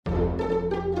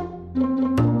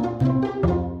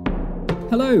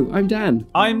Hello, I'm Dan.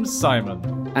 I'm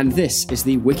Simon. And this is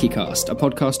the Wikicast, a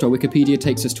podcast where Wikipedia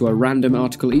takes us to a random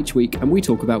article each week and we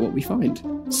talk about what we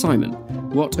find. Simon,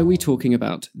 what are we talking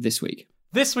about this week?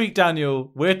 This week,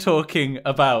 Daniel, we're talking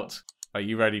about, are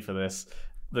you ready for this?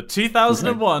 The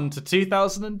 2001 to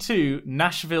 2002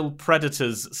 Nashville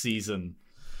Predators season.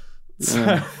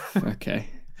 Okay.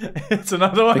 It's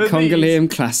another one the of Congolium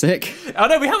these. Classic. Oh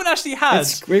no, we haven't actually had.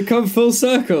 We've come full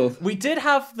circle. We did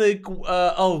have the.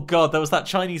 Oh god, there was that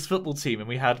Chinese football team, and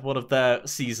we had one of their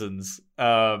seasons.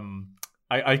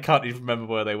 I can't even remember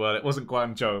where they were. It wasn't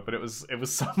Guangzhou, but it was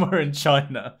somewhere in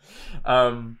China.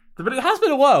 But it has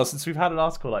been a while since we've had an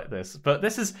article like this. But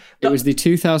this is... It was the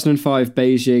 2005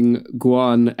 Beijing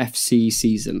Guan FC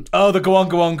season. Oh, the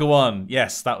Guan.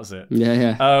 Yes, that was it.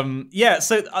 Yeah.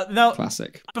 So now...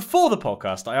 Classic. Before the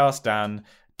podcast, I asked Dan,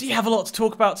 do you have a lot to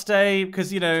talk about today?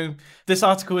 Because, this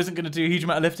article isn't going to do a huge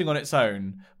amount of lifting on its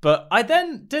own. But I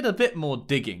then did a bit more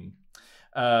digging.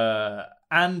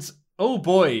 And, oh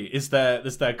boy, is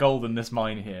there gold in this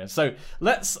mine here. So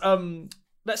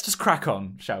let's just crack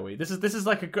on, shall we? This is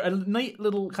like a neat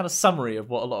little kind of summary of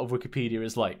what a lot of Wikipedia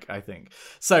is like, I think.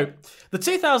 So, the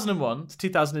 2001 to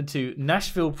 2002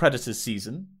 Nashville Predators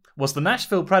season was the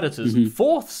Nashville Predators'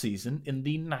 fourth season in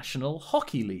the National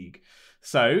Hockey League.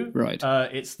 So,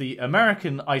 it's the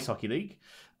American Ice Hockey League,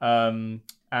 and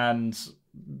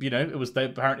it was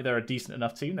apparently they're a decent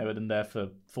enough team. They were in there for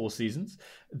 4 seasons.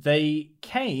 They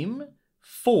came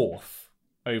 4th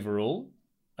overall.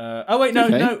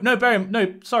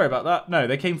 No, sorry about that. No,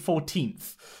 they came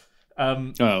 14th.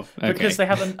 Okay. Because they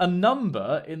have a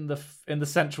number in the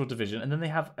Central Division, and then they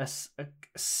have a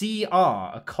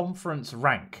CR, a conference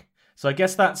rank. So I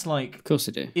guess that's like... Of course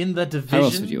they do. In the division... How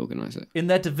else would you organise it? In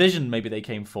their division, maybe they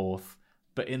came 4th,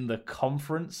 but in the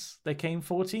conference, they came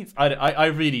 14th? I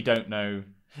really don't know...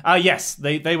 Yes,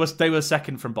 they were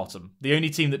second from bottom. The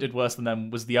only team that did worse than them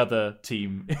was the other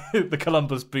team, the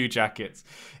Columbus Blue Jackets,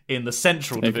 in the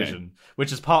Central Division,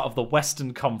 which is part of the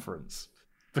Western Conference.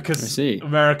 Because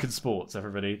American sports,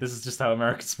 everybody. This is just how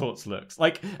American sports looks.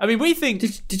 We think...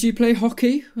 Did you play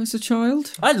hockey as a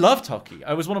child? I loved hockey.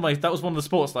 That was one of the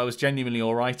sports that I was genuinely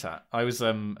all right at. I was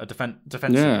a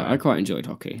defensive Yeah, guy. I quite enjoyed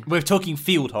hockey. We're talking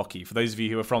field hockey, for those of you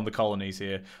who are from the colonies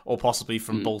here, or possibly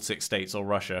from Baltic states or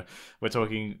Russia. We're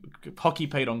talking hockey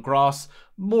played on grass,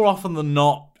 more often than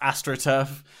not,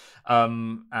 AstroTurf.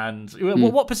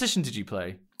 What position did you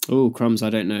play? Oh, crumbs, I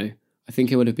don't know. I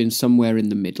think it would have been somewhere in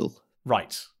the middle.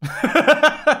 Right.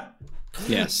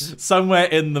 Yes. Somewhere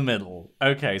in the middle.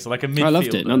 Okay, so like a midfielder. I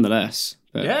loved it nonetheless.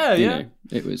 But,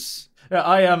 it was... Yeah,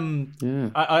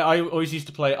 I always used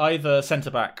to play either centre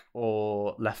back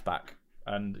or left back,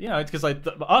 and because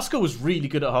our school was really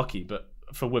good at hockey, but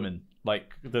for women,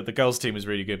 like the girls' team was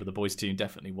really good, but the boys' team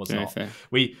definitely was not. Fair.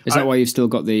 Is that why you've still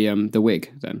got the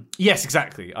wig then? Yes,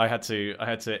 exactly. I had to.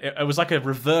 It was like a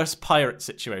reverse pirate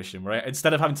situation, where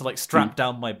instead of having to strap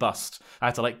down my bust, I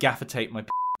had to gaffer tape my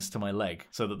to my leg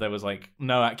so that there was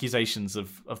no accusations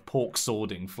of pork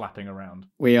swording flapping around.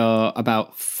 We are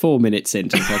about 4 minutes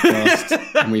into the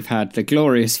podcast and we've had the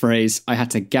glorious phrase, I had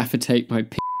to gaffer tape my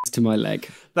to my leg.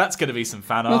 That's going to be some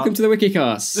fan art. Welcome to the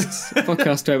Wikicast, a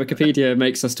podcast where Wikipedia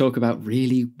makes us talk about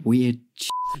really weird shit.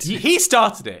 He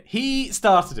started it,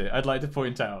 I'd like to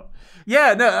point out.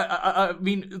 Yeah, no, I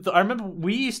mean, I remember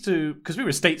we used to, because we were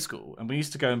a state school, and we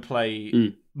used to go and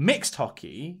play mixed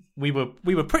hockey. We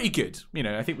were pretty good.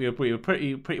 I think we were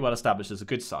pretty well established as a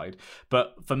good side.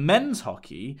 But for men's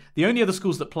hockey, the only other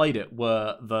schools that played it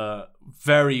were the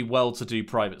very well-to-do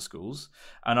private schools.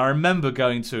 And I remember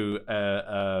going to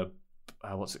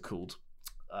what's it called?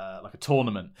 Like a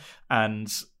tournament,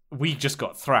 and we just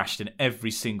got thrashed in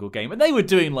every single game. And they were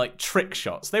doing trick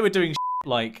shots. They were doing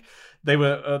they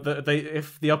were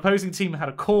if the opposing team had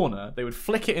a corner, they would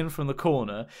flick it in from the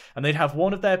corner, and they'd have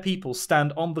one of their people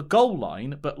stand on the goal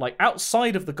line, but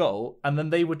outside of the goal, and then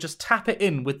they would just tap it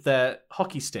in with their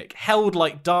hockey stick, held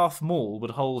like Darth Maul would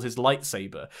hold his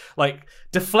lightsaber,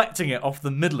 deflecting it off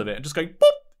the middle of it and just going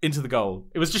boop into the goal.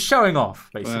 It was just showing off,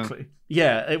 basically. Wow.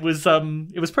 Yeah, it was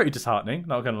pretty disheartening,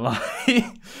 not gonna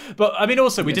lie. But I mean,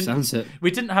 also we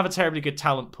didn't have a terribly good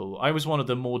talent pool. I was one of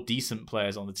the more decent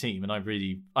players on the team, and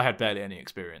I had barely any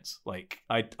experience.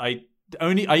 I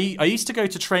used to go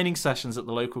to training sessions at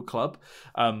the local club,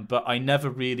 but I never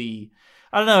really,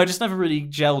 I just never really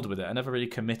gelled with it. I never really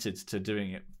committed to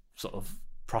doing it sort of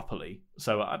properly,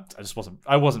 so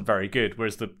I wasn't very good.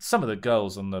 Whereas some of the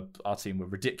girls on our team were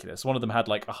ridiculous. One of them had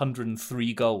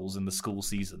 103 goals in the school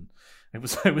season. It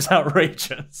was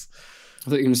outrageous. I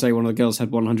thought you were going to say one of the girls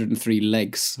had 103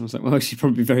 legs. I was like, well, she'd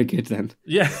probably be very good then.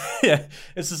 Yeah, yeah.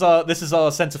 This is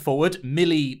our centre forward,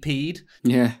 Millie Peed.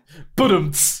 Yeah.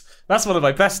 Budumts. That's one of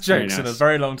my best jokes Very nice. in a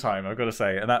very long time, I've got to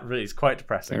say, and that really is quite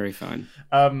depressing. Very fine.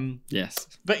 Yes.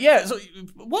 But yeah, so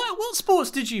what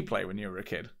sports did you play when you were a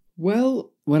kid?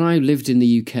 Well, when I lived in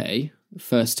the UK,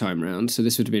 first time round, so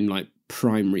this would have been like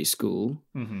primary school,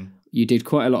 you did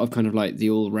quite a lot of kind of like the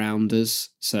all-rounders.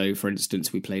 So, for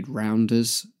instance, we played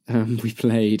rounders. We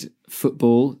played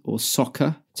football or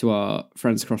soccer to our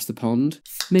friends across the pond.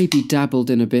 Maybe dabbled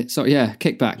in a bit. So, yeah,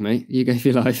 kick back, mate. You go for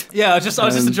your life. Yeah, I was just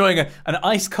enjoying an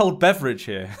ice-cold beverage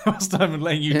here whilst I'm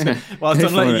letting you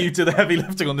do the heavy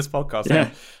lifting on this podcast.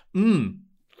 Yeah.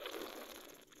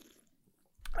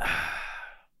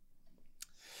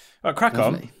 Well, crack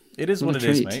Lovely. on. It is what it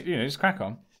is, mate. You know, just crack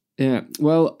on. Yeah.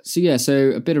 Well,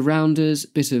 so a bit of rounders,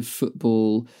 bit of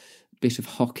football, bit of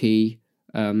hockey.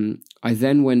 I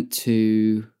then went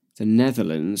to the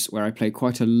Netherlands where I played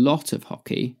quite a lot of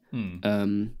hockey.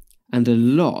 And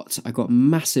I got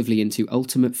massively into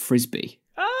ultimate frisbee.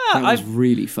 That was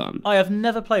really fun. I have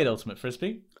never played ultimate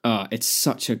frisbee.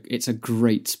 It's a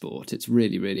great sport. It's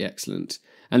really, really excellent.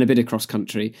 And a bit of cross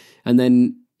country. And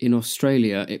then in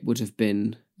Australia, it would have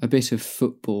been a bit of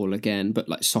football again, but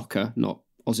like soccer, not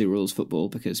Aussie rules football,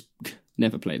 because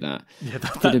never play that. Yeah,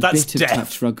 that's a bit of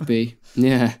touch rugby.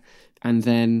 Yeah. And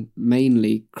then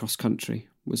mainly cross country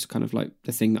was kind of like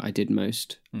the thing that I did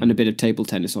most. And a bit of table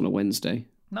tennis on a Wednesday.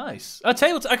 Nice. I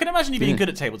can imagine you being good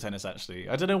at table tennis, actually.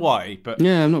 I don't know why, but...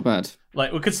 Yeah, I'm not bad.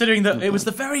 Like, we're considering that it was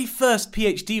the very first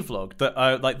PhD vlog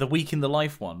that, like, the Week in the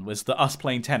Life one was us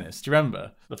playing tennis. Do you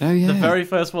remember? The very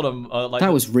first one.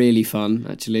 That was really fun,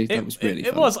 actually. That was really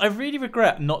fun. It was. I really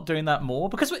regret not doing that more,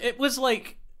 because it was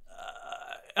like...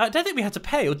 I don't think we had to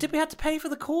pay, or did we have to pay for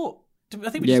the court? I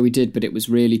think we did, but it was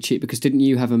really cheap, because didn't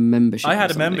you have a membership? I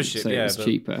had a membership, so it was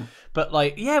cheaper. But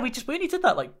like, yeah, we only did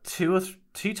that like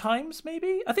two times,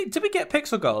 maybe. I think, did we get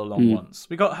Pixel Girl along once?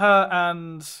 We got her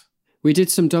and... We did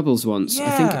some doubles once.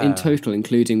 Yeah. I think in total,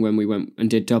 including when we went and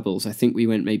did doubles, I think we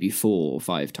went maybe 4 or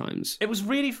 5 times. It was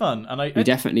really fun. And we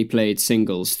definitely played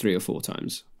singles 3 or 4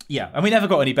 times. Yeah, and we never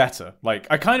got any better. Like,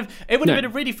 it would have been a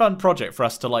really fun project for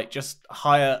us to like just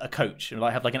hire a coach and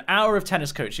like have like an hour of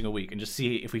tennis coaching a week and just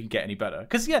see if we can get any better.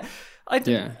 Because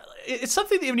it's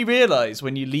something that you only realise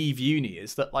when you leave uni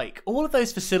is that like all of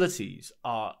those facilities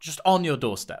are just on your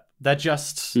doorstep. They're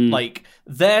just like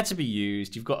there to be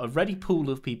used. You've got a ready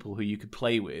pool of people who you could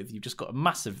play with. You've just got a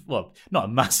massive, well, not a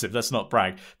massive, let's not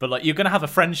brag, but like you're going to have a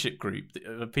friendship group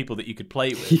of people that you could play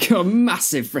with. You got a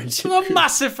massive friendship group. A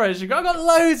massive friendship group. I've got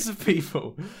loads of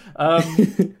people.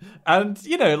 And,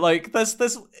 you know, like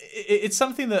it's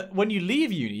something that when you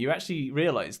leave uni, you actually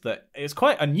realise that it's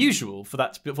quite unusual for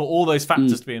all those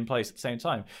factors to be in place at the same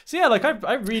time. So yeah, like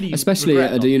I really, especially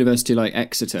at a university like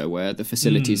Exeter, where the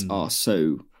facilities are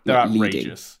so... They're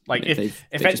outrageous. Like they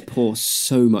just pour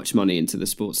so much money into the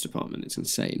sports department. It's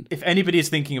insane. If anybody is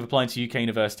thinking of applying to UK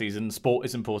universities and sport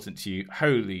is important to you,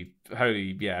 holy,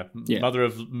 yeah. Mother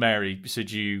of Mary,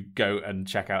 should you go and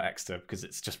check out Exeter, because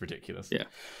it's just ridiculous. Yeah.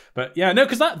 But yeah, no,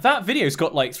 because that video's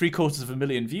got like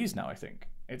 750,000 views now, I think.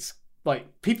 It's like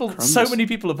so many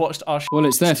people have watched our Well,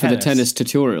 it's there for the tennis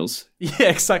tutorials. Yeah,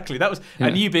 exactly. That was,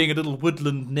 and you being a little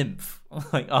woodland nymph,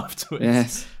 like afterwards.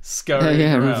 Yes. Scurrying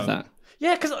I around. remember that.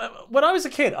 Yeah, because when I was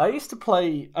a kid, I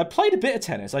played a bit of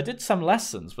tennis. I did some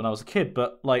lessons when I was a kid,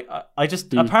 but like I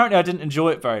just apparently I didn't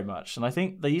enjoy it very much. And I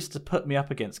think they used to put me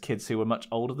up against kids who were much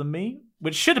older than me,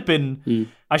 which should have been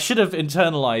I should have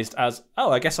internalized as,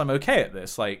 oh, I guess I'm okay at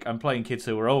this. Like I'm playing kids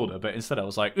who were older, but instead I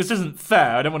was like, this isn't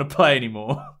fair. I don't want to play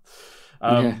anymore.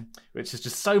 Which is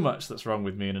just so much that's wrong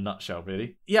with me in a nutshell,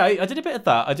 really. Yeah, I did a bit of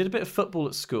that. I did a bit of football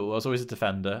at school. I was always a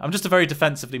defender. I'm just a very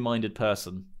defensively minded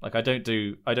person. Like I don't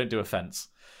do offense.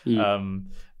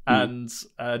 And did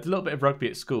a little bit of rugby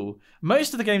at school.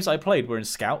 Most of the games I played were in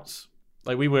scouts.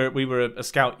 Like we were a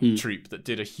scout troop that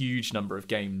did a huge number of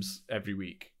games every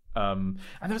week. And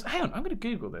there was, hang on, I'm going to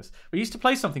Google this. We used to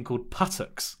play something called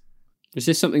puttocks. Is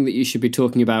this something that you should be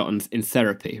talking about in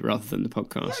therapy rather than the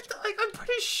podcast? Yeah, I'm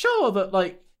pretty sure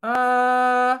that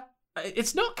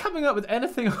it's not coming up with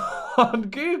anything on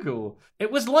Google. It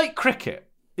was like cricket.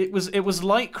 It was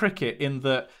like cricket in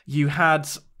that you had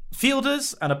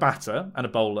fielders and a batter and a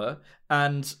bowler,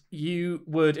 and you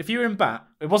would, if you were in bat,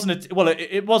 it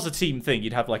was a team thing.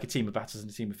 You'd have like a team of batters and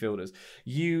a team of fielders.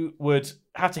 You would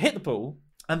have to hit the ball,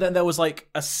 And then there was like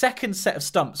a second set of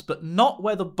stumps, but not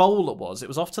where the bowler was. It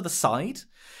was off to the side.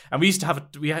 And we used to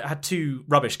we had 2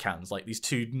 rubbish cans, like these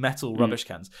 2 metal rubbish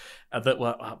cans that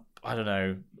were, I don't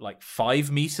know, like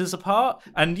 5 meters apart.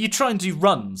 And you try and do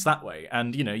runs that way.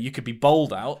 And, you know, you could be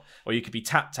bowled out or you could be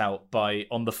tapped out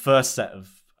on the first set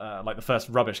of, like the first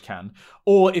rubbish can.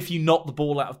 Or if you knock the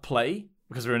ball out of play,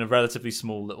 because we're in a relatively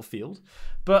small little field.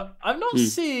 But I'm not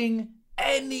seeing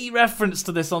any reference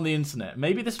to this on the internet.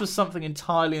 Maybe this was something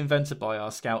entirely invented by our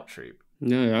scout troop.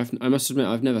 No, I must admit,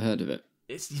 I've never heard of it.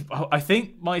 I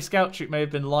think my scout troop may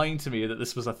have been lying to me that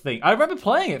this was a thing. I remember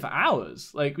playing it for hours.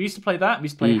 Like, we used to play that. We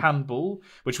used to play handball,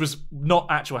 which was not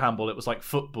actual handball. It was like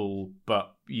football,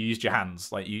 but you used your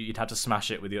hands. Like, you'd have to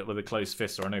smash it with a closed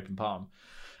fist or an open palm.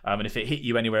 And if it hit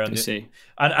you anywhere on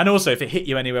and also if it hit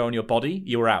you anywhere on your body,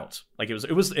 you were out. Like, it was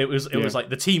like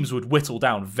the teams would whittle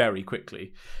down very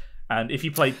quickly. And if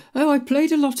you played... Oh, I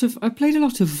played a lot of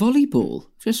volleyball.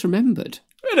 Just remembered.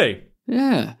 Really?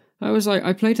 Yeah.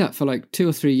 I played that for like 2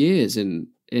 or 3 years in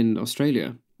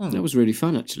Australia. That was really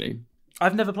fun, actually.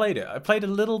 I've never played it. I played a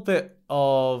little bit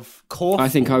of korfball. I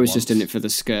think I was just in it for the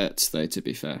skirts, though, to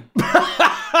be fair.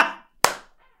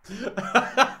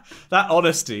 That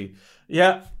honesty.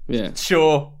 Yeah.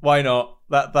 Sure, why not?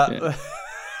 That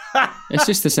It's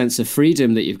just the sense of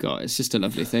freedom that you've got. It's just a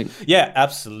lovely thing. Yeah,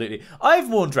 absolutely. I've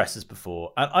worn dresses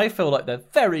before, and I feel like they're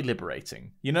very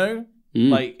liberating. You know,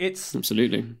 like it's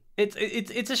absolutely.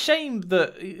 It's a shame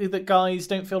that guys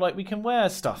don't feel like we can wear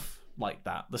stuff like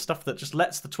that. The stuff that just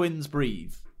lets the twins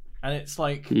breathe, and it's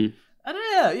like. And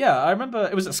I remember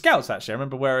it was at Scouts actually. I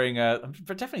remember wearing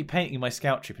definitely painting my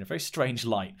scout troop in a very strange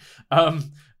light.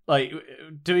 Like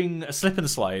doing a slip and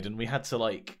slide, and we had to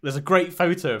like. There's a great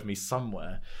photo of me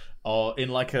somewhere, or in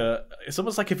like it's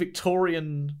almost like a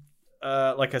Victorian,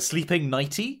 like a sleeping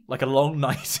nightie, like a long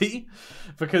nightie,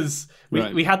 because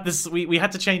we had this. We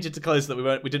had to change into clothes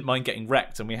that we didn't mind getting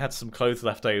wrecked, and we had some clothes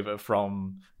left over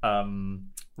from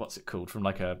what's it called, from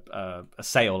like a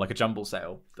sale, like a jumble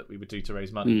sale that we would do to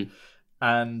raise money,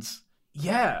 and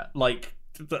yeah, like.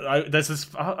 There's this.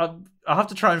 I'll have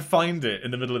to try and find it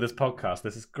in the middle of this podcast.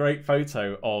 There's this great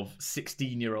photo of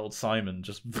 16-year-old Simon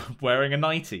just wearing a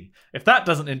nightie. If that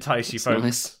doesn't entice you, folks,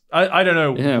 nice. I don't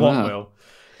know what will.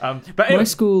 But anyway. My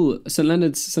school, St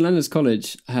Leonard's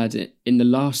College, had it in the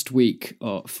last week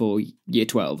for Year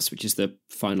 12s, which is the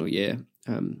final year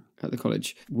at the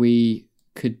college. We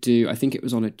could do. I think it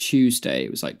was on a Tuesday.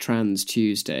 It was like Trans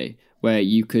Tuesday, where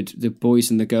the boys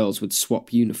and the girls would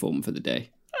swap uniform for the day.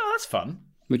 That's fun.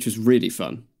 Which was really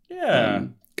fun. Yeah.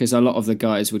 Because a lot of the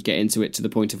guys would get into it to the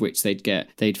point of which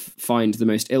they'd find the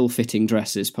most ill-fitting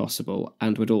dresses possible,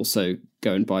 and would also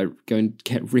go and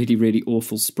get really, really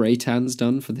awful spray tans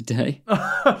done for the day.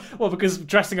 Well, because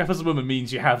dressing up as a woman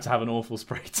means you have to have an awful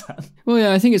spray tan. Well,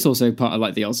 yeah, I think it's also part of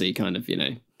like the Aussie kind of,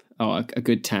 a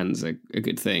good tan's a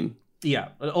good thing. Yeah.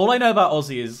 All I know about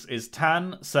Aussie is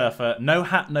tan, surfer, no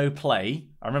hat, no play.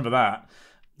 I remember that.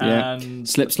 And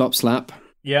slip, slop, slap.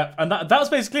 Yeah, and that was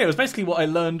basically it. It was basically what I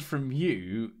learned from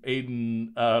you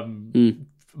in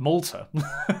Malta.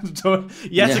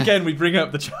 Again, we bring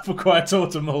up the Chapel Choir tour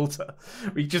to Malta.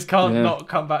 We just can't not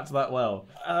come back to that well.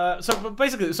 So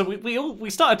basically, we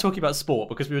started talking about sport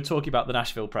because we were talking about the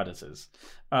Nashville Predators.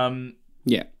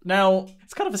 Now,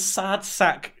 it's kind of a sad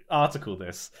sack article,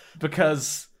 this,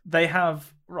 because they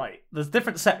have... Right, there's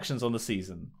different sections on the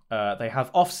season. They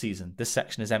have off-season. This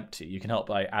section is empty. You can help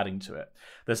by adding to it.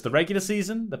 There's the regular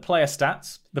season, the player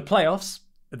stats, the playoffs.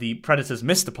 The Predators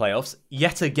missed the playoffs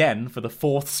yet again for the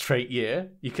 4th straight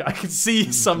year. I could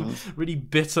see some really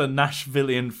bitter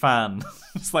Nashvilleian fan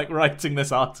just like writing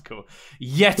this article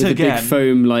yet with again. A big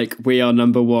foam, like, we are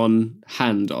number one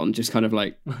hand on, just kind of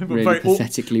like really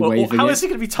pathetically waving. How is he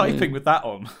going to be typing with that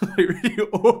on? Really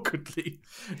awkwardly.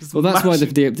 Well, that's why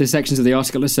the sections of the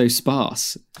article are so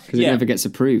sparse, because it never gets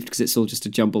approved, because it's all just a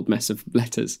jumbled mess of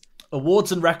letters.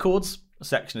 Awards and records, a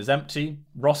section is empty.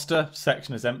 Roster,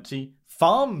 section is empty.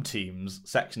 Farm teams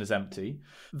section is empty.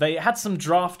 They had some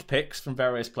draft picks from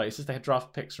various places. They had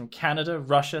draft picks from Canada,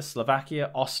 Russia,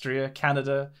 Slovakia, Austria,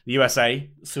 Canada, the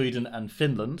USA, Sweden, and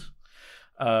Finland.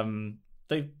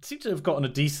 They seem to have gotten a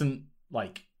decent,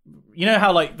 like, you know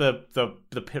how like the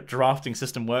drafting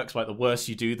system works. Like the worse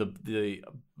you do, the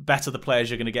better the players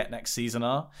you're going to get next season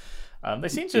are. They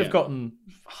seem to have gotten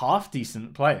half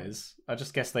decent players. I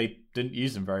just guess they didn't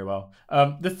use them very well.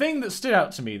 The thing that stood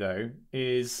out to me though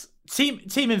is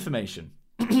team information.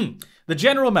 The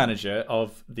general manager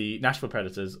of the Nashville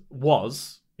Predators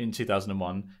was, in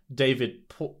 2001, David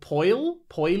Poyle.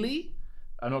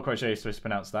 I'm not quite sure you're supposed to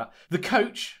pronounce that. The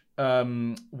coach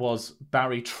was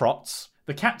Barry Trotz.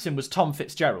 The captain was Tom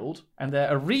Fitzgerald. And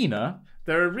their arena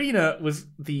Their arena was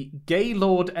the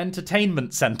Gaylord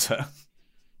Entertainment Centre.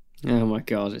 Oh my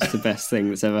God, it's the best thing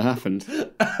that's ever happened.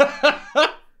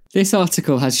 This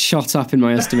article has shot up in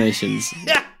my estimations.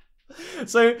 Yeah.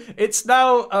 So it's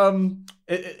now,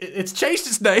 it's changed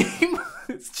its name.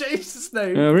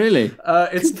 Oh, really?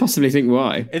 I can possibly think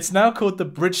why. It's now called the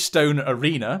Bridgestone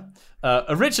Arena.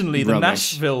 Originally the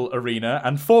Nashville Arena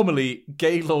and formerly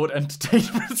Gaylord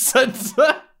Entertainment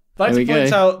Centre. I'd like to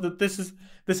point out that this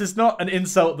is not an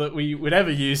insult that we would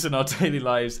ever use in our daily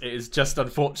lives. It is just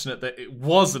unfortunate that it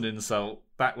was an insult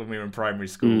back when we were in primary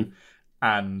school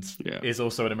and is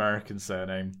also an American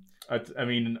surname. I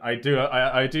mean, I do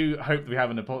hope that we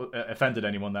haven't offended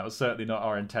anyone. That was certainly not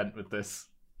our intent with this.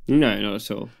 No, not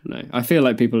at all. No, I feel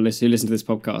like people who listen to this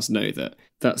podcast know that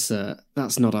that's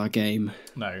not our game.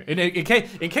 No, in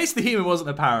case the humour wasn't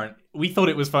apparent, we thought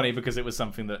it was funny because it was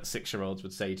something that 6-year-olds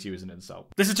would say to you as an insult.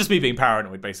 This is just me being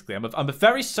paranoid, basically. I'm a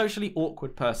very socially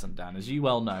awkward person, Dan, as you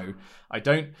well know. I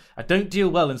don't deal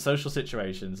well in social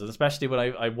situations, and especially when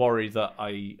I worry that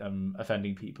I am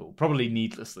offending people, probably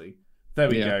needlessly. There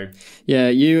we go. Yeah,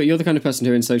 you're the kind of person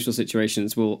who in social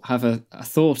situations will have a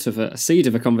thought of a seed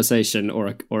of a conversation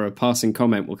or a passing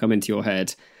comment will come into your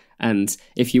head. And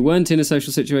if you weren't in a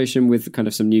social situation with kind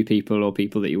of some new people or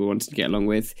people that you were wanting to get along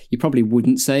with, you probably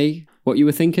wouldn't say what you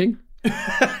were thinking.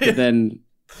 But then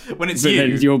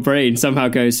then your brain somehow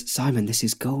goes, Simon, this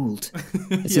is gold.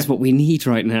 This is what we need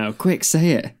right now. Quick, say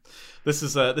it. This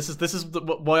is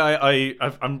why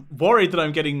I'm worried that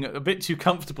I'm getting a bit too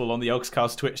comfortable on the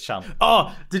Wikicast Twitch channel.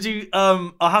 Oh, did you?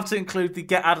 I'll have to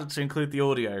get added to include the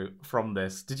audio from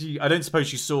this. Did you? I don't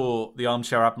suppose you saw the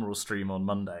Armchair Admiral stream on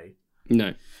Monday.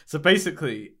 No. So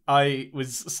basically, I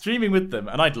was streaming with them,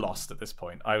 and I'd lost at this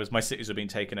point. My cities were being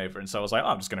taken over, and so I was like,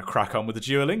 I'm just going to crack on with the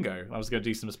Duolingo. I was going to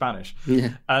do some Spanish.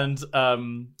 Yeah. And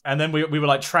then we were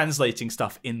like translating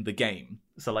stuff in the game.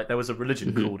 So like there was a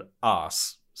religion called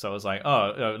Arse. So I was like,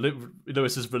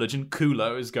 Lewis's religion,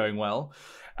 Kulo, is going well.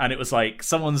 And it was like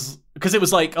because it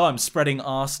was like, I'm spreading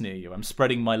arse near you. I'm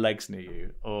spreading my legs near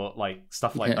you. Or like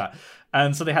stuff like that.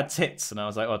 And so they had tits. And I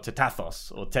was like,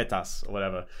 tetathos or tetas or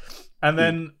whatever. And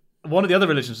then one of the other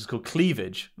religions was called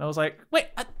cleavage. And I was like, wait,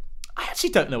 I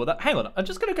actually don't know what that... Hang on, I'm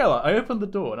just going to go out. I opened the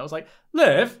door and I was like,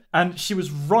 Liv. And she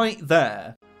was right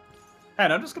there.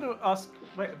 And I'm just going to ask...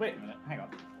 Wait a minute. Hang on.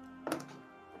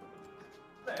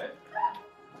 Liv?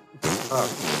 Oh,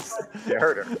 you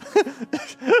hurt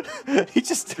her. He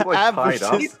just tied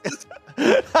up.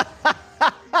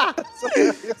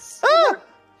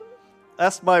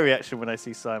 That's my reaction when I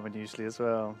see Simon usually as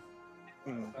well.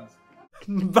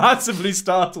 Massively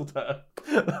startled her.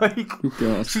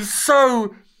 She's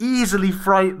so easily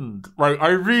frightened. Like, I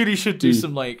really should do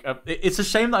some like. It's a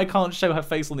shame that I can't show her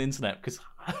face on the internet because.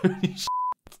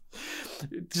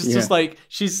 Just like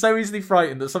she's so easily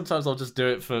frightened that sometimes I'll just do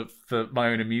it for my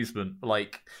own amusement.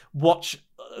 Like watch.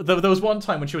 There was one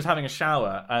time when she was having a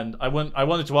shower and I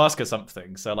wanted to ask her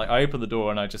something. So like I opened the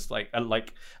door and I just like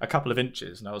a couple of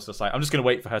inches and I was just like, I'm just gonna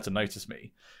wait for her to notice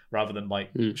me rather than like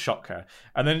shock her.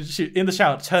 And then she in the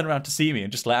shower turned around to see me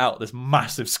and just let out this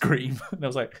massive scream. And I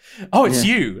was like, oh, it's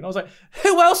you. And I was like,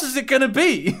 who else is it gonna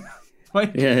be?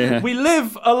 Like, we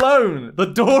live alone. The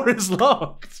door is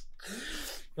locked.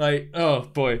 Like, oh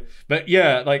boy. But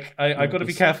yeah, like I got to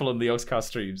be careful on the Wikicast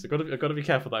streams. I got to be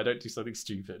careful that I don't do something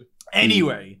stupid.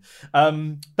 Anyway,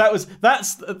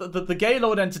 that's the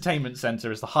Gaylord Entertainment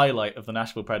Centre is the highlight of the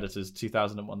Nashville Predators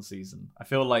 2001 season. I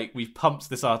feel like we've pumped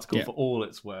this article for all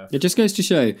it's worth. It just goes to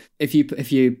show if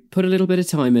you put a little bit of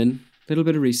time in, a little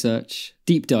bit of research,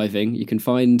 deep diving, you can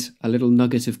find a little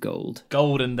nugget of gold.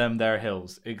 Gold in them there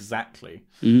hills, exactly.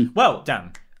 Well,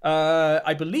 Dan,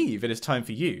 I believe it is time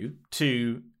for you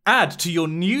to add to your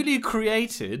newly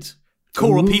created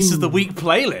Choral Piece of the Week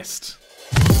playlist.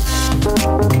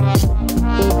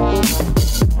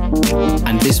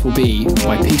 And this will be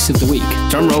my piece of the week.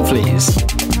 Drum roll, please.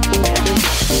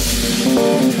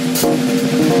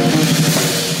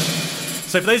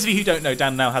 So for those of you who don't know,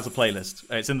 Dan now has a playlist.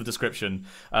 It's in the description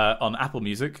on Apple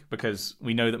Music because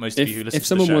we know that most of you who listen to the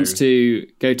show... If someone wants to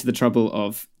go to the trouble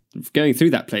of going through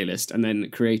that playlist and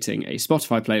then creating a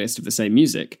Spotify playlist of the same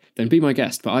music, then be my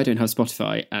guest. But I don't have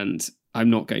Spotify and I'm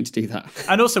not going to do that.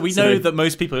 And also we know that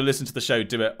most people who listen to the show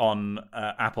do it on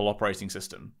Apple operating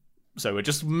system. So we're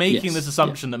just making this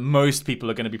assumption that most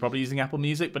people are going to be probably using Apple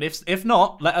Music. But if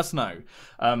not, let us know.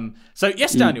 So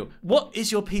yes, Daniel, what is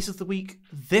your piece of the week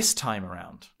this time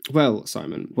around? Well,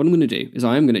 Simon, what I'm going to do is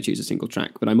I am going to choose a single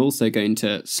track, but I'm also going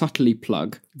to subtly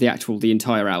plug the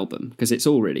entire album because it's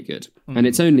all really good. And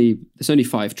it's only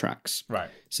 5 tracks. Right.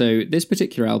 So this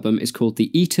particular album is called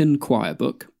The Eton Choir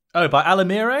Book. Oh, by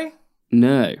Alamire?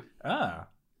 No. Ah.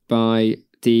 That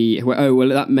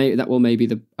will maybe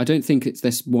the. I don't think it's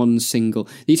this one single.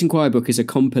 The Eton Choir book is a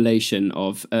compilation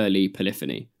of early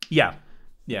polyphony. Yeah.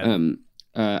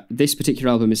 This particular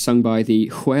album is sung by the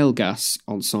Huelgas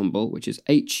Ensemble, which is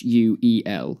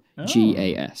Huelgas.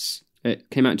 It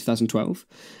came out in 2012,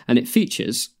 and it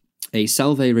features a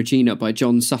Salve Regina by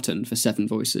John Sutton for 7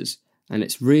 voices, and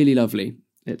it's really lovely.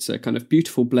 It's a kind of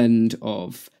beautiful blend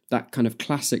of that kind of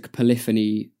classic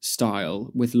polyphony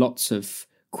style with lots of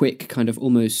quick kind of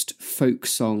almost folk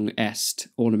song-esque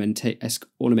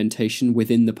ornamentation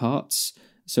within the parts.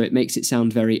 So it makes it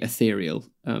sound very ethereal.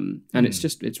 And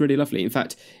it's really lovely. In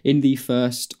fact, in the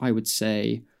first, I would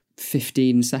say,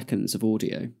 15 seconds of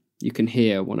audio, you can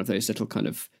hear one of those little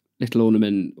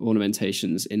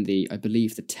ornamentations in the, I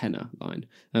believe, the tenor line.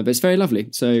 But it's very lovely.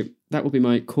 So that will be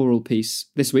my choral piece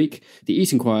this week. The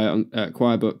Eton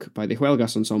Choir book by the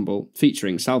Huelgas Ensemble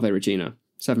featuring Salve Regina,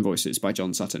 7 voices by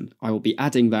John Sutton. I will be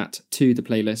adding that to the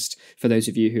playlist for those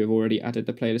of you who have already added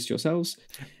the playlist yourselves.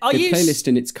 Playlist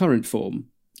in its current form.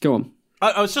 Go on.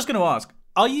 I was just going to ask,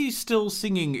 are you still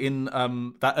singing in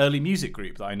that early music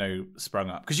group that I know sprung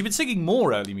up? Because you've been singing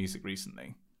more early music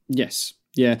recently. Yes.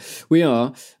 Yeah, we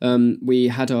are. We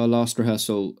had our last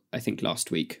rehearsal, I think,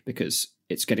 last week, because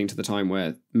it's getting to the time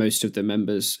where most of the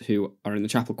members who are in the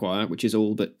chapel choir, which is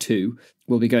all but 2,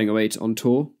 will be going away on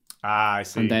tour. Ah, I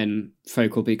see. And then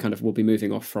folk will be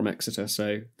moving off from Exeter,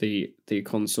 so the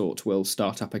consort will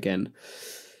start up again.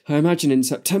 I imagine in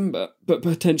September, but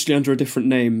potentially under a different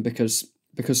name because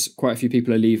quite a few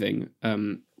people are leaving.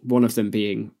 One of them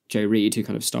being Joe Reed, who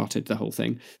kind of started the whole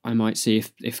thing. I might see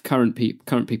if current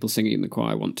people singing in the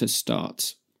choir want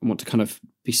to kind of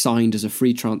be signed as a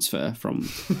free transfer from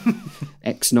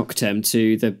Ex Noctem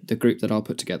to the group that I'll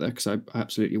put together, because I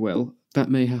absolutely will.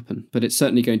 That may happen, but it's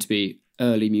certainly going to be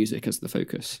early music as the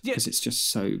focus, because it's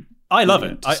just so. I love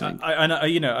it.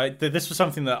 This was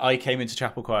something that I came into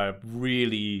chapel choir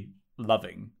really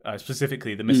loving,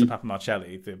 specifically the Missa Papa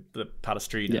Marcelli, the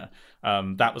Palestrina. Yeah.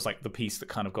 That was like the piece that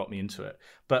kind of got me into it.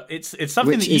 But it's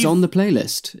something which that is on the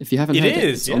playlist. If you haven't heard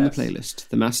it's yes. on the playlist.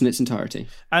 The Mass in its entirety.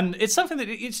 And it's something that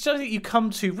you come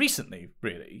to recently.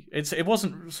 Really, it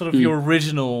wasn't sort of your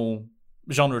original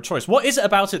genre choice. What is it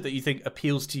about it that you think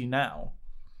appeals to you now?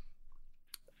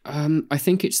 I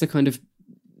think it's the kind of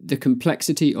the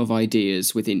complexity of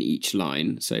ideas within each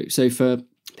line. So for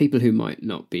people who might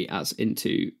not be as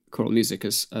into choral music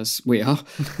as we are,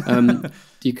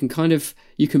 you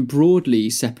can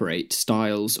broadly separate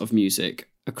styles of music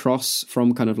across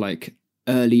from kind of like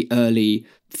early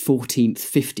 14th,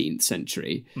 15th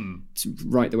century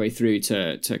right the way through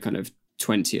to kind of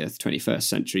 20th, 21st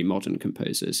century modern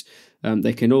composers.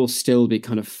 They can all still be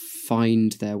kind of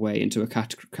find their way into a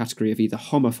category of either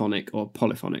homophonic or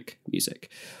polyphonic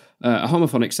music. A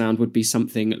homophonic sound would be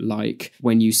something like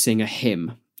when you sing a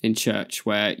hymn in church,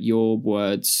 where your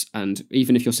words, and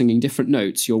even if you're singing different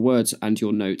notes, your words and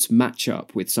your notes match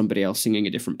up with somebody else singing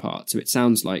a different part. So it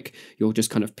sounds like you're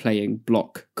just kind of playing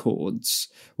block chords.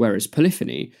 Whereas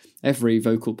polyphony, every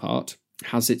vocal part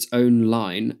has its own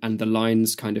line, and the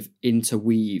lines kind of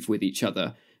interweave with each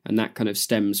other, and that kind of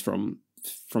stems from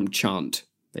chant,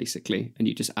 basically, and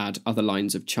you just add other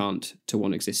lines of chant to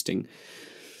one existing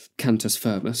cantus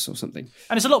firmus or something.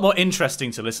 And it's a lot more interesting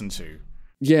to listen to.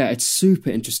 Yeah, it's super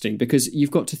interesting, because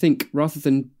you've got to think rather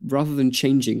than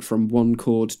changing from one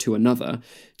chord to another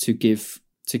to give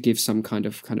some kind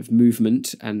of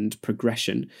movement and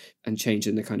progression and change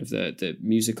in the kind of the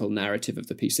musical narrative of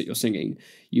the piece that you're singing.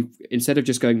 You, instead of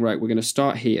just going, right, we're going to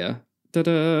start here,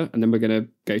 da-da, and then we're going to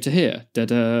go to here,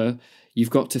 da-da,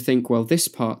 you've got to think, well, this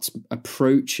part's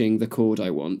approaching the chord I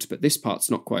want, but this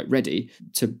part's not quite ready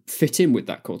to fit in with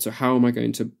that chord. So how am I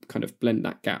going to kind of blend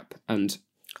that gap? And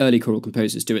early choral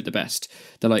composers do it the best.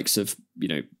 The likes of,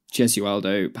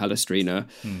 Gesualdo, Palestrina,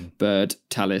 Bird,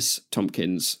 Tallis,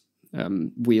 Tompkins,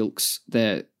 Weelkes,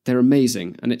 they're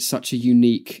amazing, and it's such a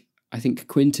unique, I think,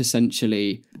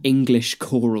 quintessentially English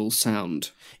choral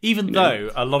sound. Even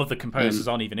though a lot of the composers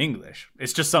aren't even English,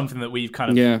 it's just something that we've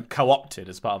kind of co-opted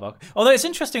as part of our. Although it's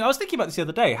interesting, I was thinking about this the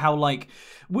other day. How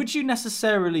would you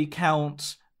necessarily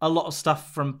count a lot of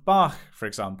stuff from Bach, for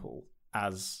example,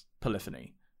 as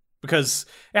polyphony? Because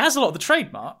it has a lot of the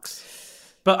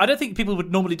trademarks, but I don't think people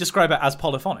would normally describe it as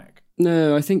polyphonic.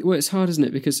 No, I think, it's hard, isn't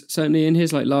it? Because certainly in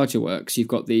his larger works, you've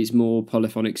got these more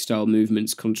polyphonic style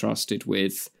movements contrasted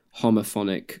with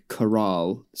homophonic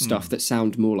chorale stuff that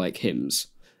sound more like hymns.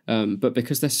 But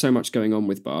because there's so much going on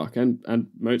with Bach and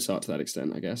Mozart to that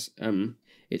extent, I guess,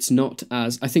 it's not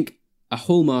as, I think a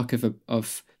hallmark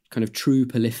of kind of true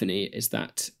polyphony is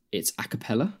that it's a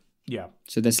cappella. Yeah.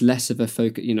 So there's less of a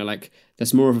focus, like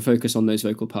there's more of a focus on those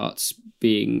vocal parts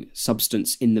being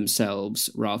substance in themselves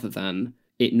rather than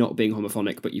it not being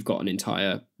homophonic, but you've got an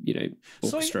entire,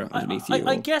 orchestra underneath you.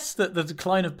 I guess that the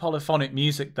decline of polyphonic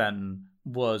music then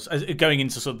was, going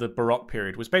into sort of the Baroque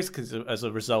period, was basically as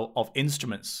a result of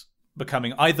instruments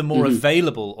becoming either more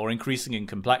available or increasing in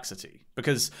complexity.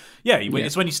 Because,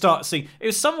 it's when you start seeing... It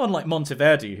was someone like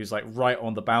Monteverdi who's like right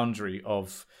on the boundary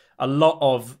of a lot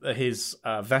of his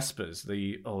Vespers,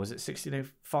 was it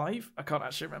 1605? I can't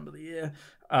actually remember the year.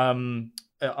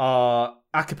 Are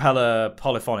a cappella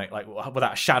polyphonic, like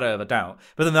without a shadow of a doubt.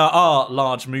 But then there are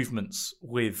large movements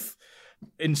with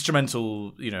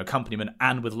instrumental, accompaniment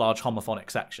and with large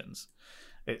homophonic sections.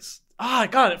 It's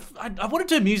God, I want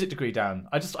to do a music degree, Dan.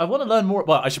 I want to learn more.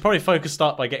 Well, I should probably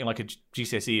start by getting like a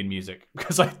GCSE in music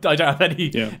because I don't have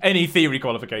any theory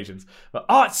qualifications. But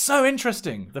it's so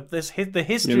interesting the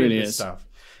history of this stuff.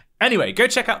 Anyway, go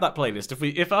check out that playlist.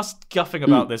 If us guffing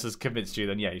about this has convinced you,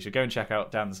 then you should go and check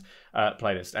out Dan's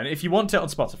playlist. And if you want it on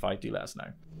Spotify, do let us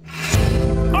know.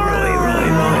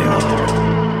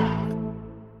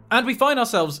 And we find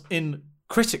ourselves in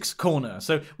Critics Corner.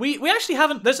 So we actually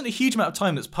haven't... There isn't a huge amount of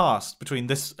time that's passed between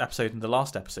this episode and the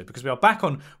last episode because we are back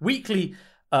on weekly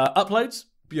uploads.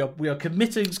 We are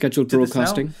committing scheduled to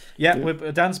broadcasting.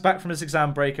 Dan's back from his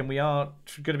exam break, and we are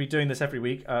going to be doing this every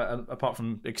week, apart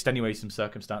from extenuating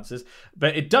circumstances.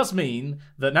 But it does mean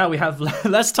that now we have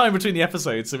less time between the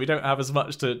episodes, so we don't have as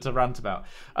much to rant about.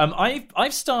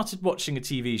 I've started watching a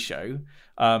TV show,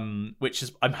 which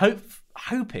is I'm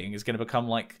hoping is going to become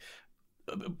like.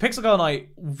 Pixel Girl and I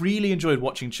really enjoyed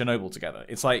watching Chernobyl together.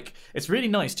 It's really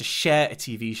nice to share a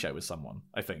TV show with someone,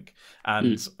 I think,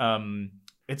 and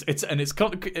It's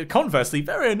conversely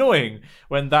very annoying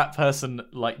when that person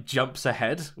like jumps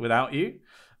ahead without you.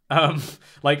 I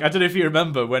don't know if you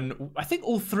remember when I think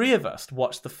all three of us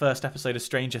watched the first episode of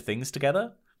Stranger Things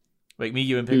together, like me,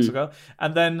 you, and Pixel Girl,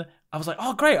 and then I was like,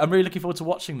 "Oh, great! I'm really looking forward to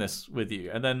watching this with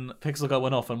you." And then Pixel Girl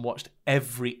went off and watched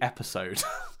every episode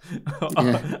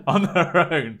on her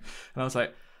own, and I was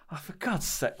like, "Oh, for God's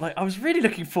sake!" Like I was really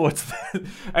looking forward to that.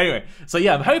 Anyway, so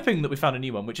yeah, I'm hoping that we found a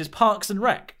new one, which is Parks and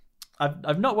Rec.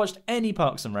 I've not watched any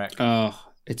Parks and Rec. Oh,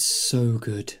 it's so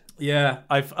good. Yeah,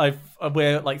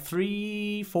 we're like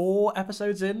 3-4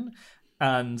 episodes in,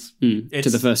 and to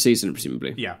the first season,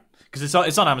 presumably. Yeah, because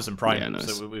it's on Amazon Prime, yeah,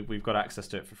 nice. So we've got access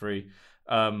to it for free.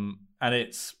 And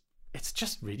it's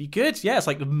just really good. Yeah, it's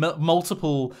like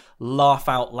multiple laugh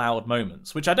out loud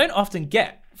moments, which I don't often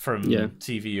get from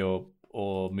TV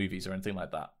or movies or anything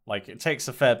like that. Like it takes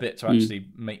a fair bit to actually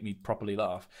make me properly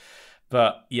laugh.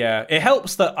 But yeah, it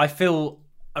helps that I feel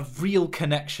a real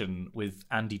connection with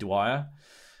Andy Dwyer,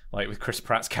 like with Chris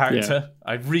Pratt's character.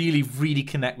 Yeah. I really, really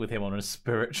connect with him on a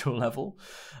spiritual level,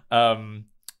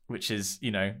 which is,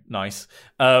 nice.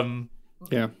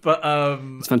 Yeah. But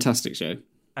it's a fantastic show.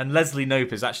 And Leslie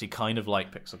Knope is actually kind of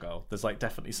like Pixel Girl. There's like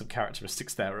definitely some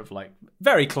characteristics there of like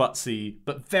very klutzy,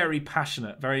 but very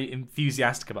passionate, very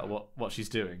enthusiastic about what she's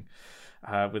doing,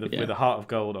 with a heart of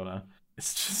gold on her.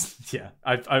 It's just,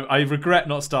 I regret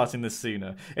not starting this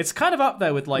sooner. It's kind of up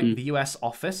there with like The US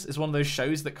Office is one of those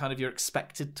shows that kind of you're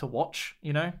expected to watch,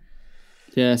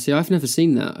 Yeah, see, I've never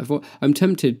seen that. I'm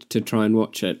tempted to try and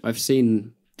watch it. I've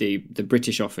seen the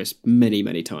British Office many,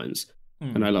 many times,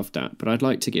 and I loved that. But I'd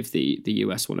like to give the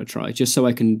US one a try, just so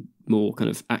I can more kind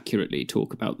of accurately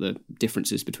talk about the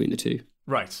differences between the two.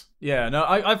 Right. Yeah, no,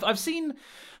 I've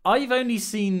only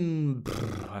seen,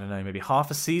 I don't know, maybe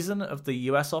half a season of The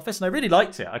US Office, and I really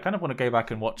liked it. I kind of want to go back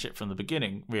and watch it from the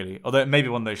beginning, really. Although it may be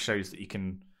one of those shows that you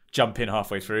can jump in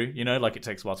halfway through, like it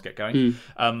takes a while to get going.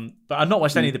 But I've not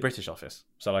watched any of the British Office,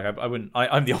 so like I wouldn't.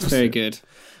 I'm the opposite. Very good.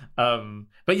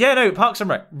 But yeah, no, Parks and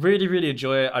Rec, really, really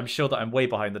enjoy it. I'm sure that I'm way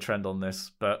behind the trend on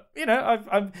this, but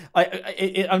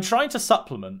I'm trying to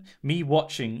supplement me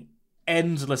watching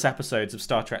endless episodes of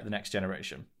Star Trek: The Next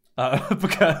Generation.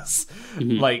 Because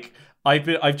like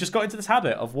I've just got into this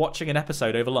habit of watching an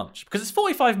episode over lunch because it's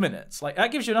 45 minutes. Like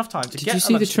that gives you enough time to get. Did you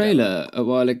see the trailer a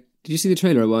while ago? Did you see the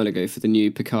trailer a while ago for the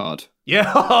new Picard?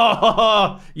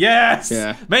 Yeah. Yes.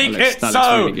 Yeah. Make it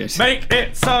so. Make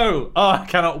it so. Oh, I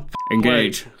cannot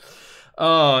engage. Wait.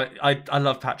 Oh, I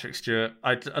love Patrick Stewart.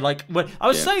 I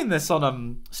was saying this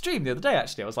on stream the other day.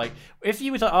 Actually, I was like, if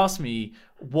you were to ask me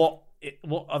what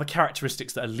are the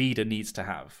characteristics that a leader needs to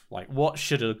have? Like, what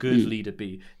should a good leader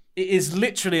be? It is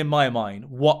literally, in my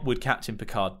mind, what would Captain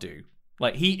Picard do?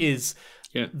 Like, he is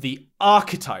the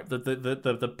archetype,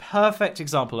 the perfect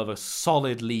example of a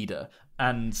solid leader.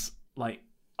 And, like,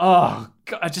 oh,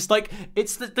 God, I just, like,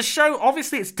 it's the show,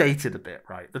 obviously it's dated a bit,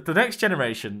 right? The Next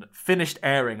Generation finished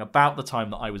airing about the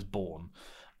time that I was born.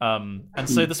 And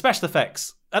so the special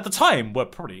effects at the time were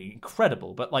probably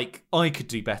incredible, but like I could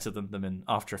do better than them in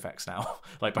After Effects now,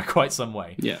 like by quite some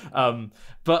way. Yeah.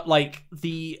 But like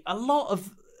a lot of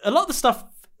the stuff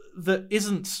that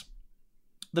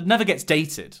never gets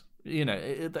dated. You know,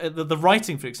 the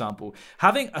writing, for example,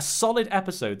 having a solid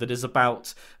episode that is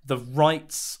about the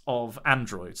rights of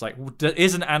androids, like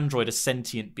is an android a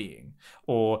sentient being,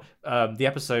 or the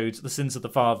episode "The Sins of the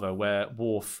Father," where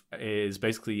Worf is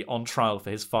basically on trial for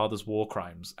his father's war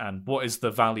crimes and what is the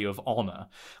value of honor.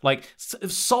 Like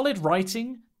solid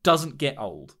writing doesn't get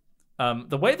old.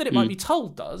 The way that it might be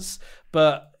told does,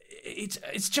 but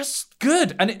it's just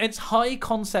good, and it's high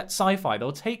concept sci-fi.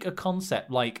 They'll take a concept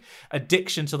like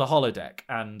addiction to the holodeck,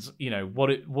 and you know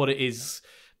what it is,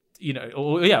 you know,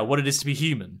 or what it is to be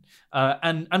human,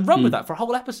 and run with that for a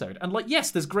whole episode. And like,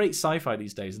 yes, there's great sci-fi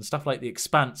these days, and stuff like The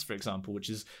Expanse, for example, which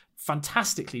is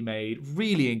fantastically made,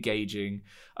 really engaging,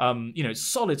 you know,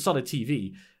 solid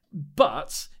TV,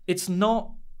 but it's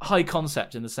not high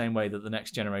concept in the same way that The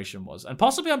Next Generation was. And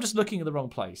possibly I'm just looking in the wrong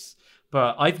place,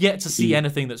 but I've yet to see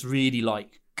anything that's really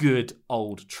like good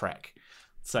old Trek.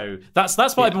 So that's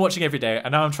what I've been watching every day,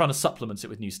 and now I'm trying to supplement it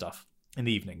with new stuff in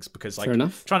the evenings because like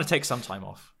trying to take some time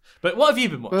off. But what have you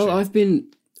been watching? Well, I've been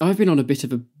on a bit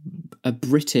of a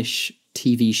British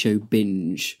TV show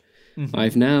binge. Mm-hmm.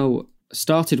 I've now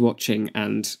started watching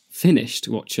and finished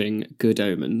watching Good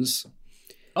Omens.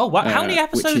 Oh wow! How many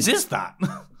episodes is that?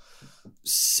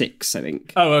 6, I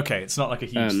think. Oh, okay. It's not like a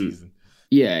huge season.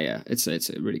 Yeah. It's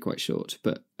really quite short,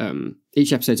 but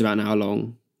each episode's about an hour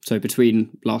long. So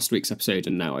between last week's episode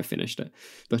and now, I finished it.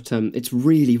 But it's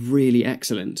really, really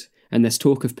excellent. And there's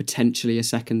talk of potentially a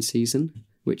second season,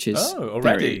 which is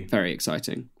very, very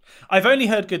exciting. I've only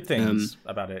heard good things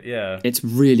about it. Yeah, it's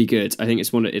really good. I think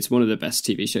it's one of the best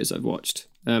TV shows I've watched,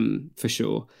 for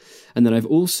sure. And then I've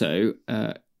also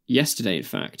yesterday, in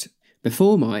fact.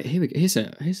 Before here's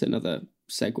another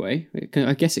segue.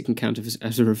 I guess it can count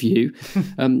as a review.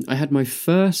 I had my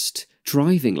first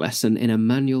driving lesson in a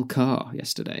manual car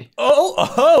yesterday.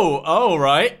 Oh,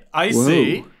 right. I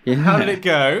see. Yeah. How did it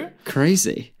go?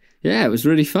 Crazy. Yeah, it was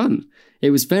really fun.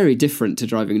 It was very different to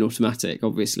driving an automatic,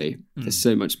 obviously. There's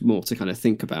so much more to kind of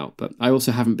think about. But I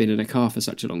also haven't been in a car for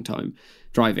such a long time.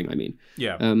 Driving, I mean.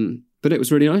 Yeah. But it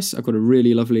was really nice. I've got a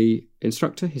really lovely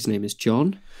instructor. His name is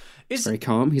John. He's very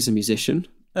calm. He's a musician.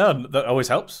 Oh, that always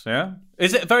helps. Yeah.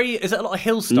 Is it a lot of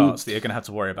hill starts that you're going to have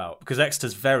to worry about? Because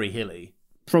Exeter's very hilly.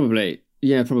 Probably.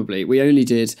 Yeah, probably. We only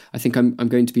did. I think I'm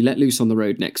going to be let loose on the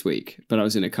road next week, but I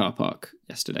was in a car park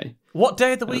yesterday. What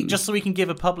day of the week? Just so we can give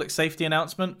a public safety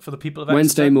announcement for the people of Exeter.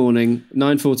 Wednesday morning,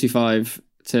 9:45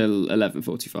 till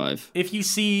 11:45. If you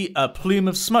see a plume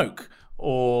of smoke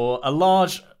or a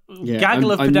large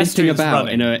gaggle of pedestrians about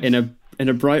running in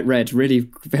a bright red, really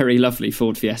very lovely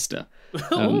Ford Fiesta.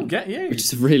 Get you! Which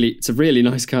is it's a really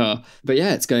nice car. But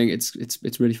yeah,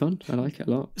 it's really fun. I like it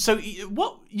a lot. So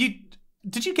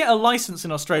did you get a license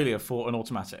in Australia for an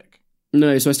automatic?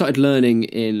 No, so I started learning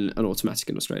in an automatic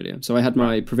in Australia. So I had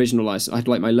my provisional license. I had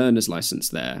like my learner's license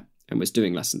there and was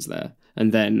doing lessons there.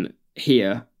 And then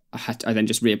here, I then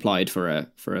just reapplied for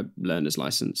a learner's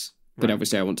license. But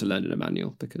obviously, I want to learn in a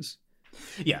manual because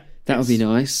that would be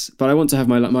nice. But I want to have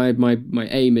my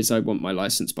aim is I want my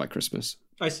license by Christmas.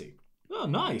 I see. Oh,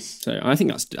 nice. So I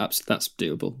think that's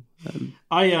doable.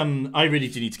 I really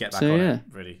do need to get back on it.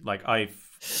 Really, like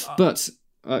But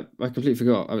I completely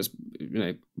forgot. I was,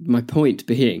 my point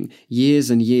being, Years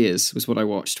and Years was what I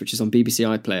watched, which is on BBC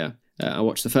iPlayer. I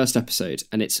watched the first episode,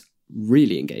 and it's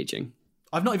really engaging.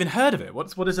 I've not even heard of it.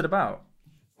 What is it about?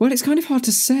 Well, it's kind of hard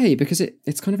to say because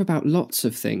it's kind of about lots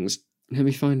of things. Let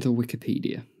me find the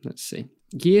Wikipedia. Let's see.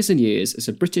 Years and Years is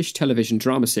a British television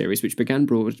drama series which began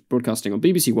broadcasting on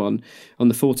BBC One on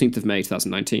the 14th of May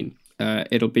 2019.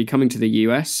 It'll be coming to the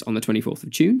US on the 24th of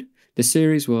June. The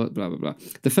series will blah, blah, blah.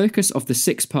 The focus of the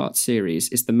 6-part series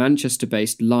is the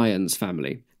Manchester-based Lyons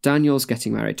family. Daniel's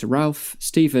getting married to Ralph,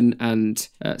 Stephen and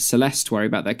Celeste worry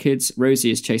about their kids,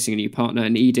 Rosie is chasing a new partner,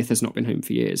 and Edith has not been home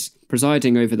for years.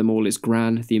 Presiding over them all is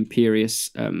Gran, the imperious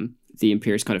kind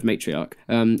of matriarch.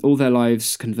 All their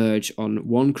lives converge on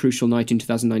one crucial night in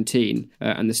 2019,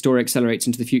 and the story accelerates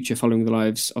into the future following the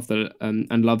lives of the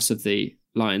and loves of the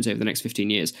Lyons over the next 15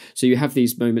 years. So you have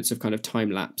these moments of kind of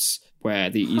time lapse where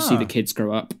you see the kids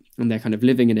grow up and they're kind of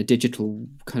living in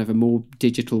a more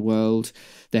digital world.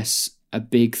 There's a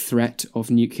big threat of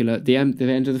nuclear. The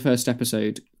end of the first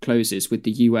episode closes with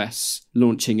the US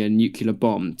launching a nuclear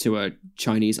bomb to a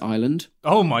Chinese island.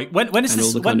 Oh my! When is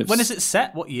this? When is it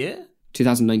set? What year?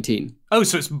 2019. Oh,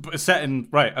 so it's set in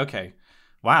right? Okay.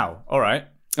 Wow. All right.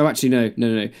 Oh, actually,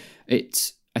 no.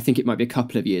 I think it might be a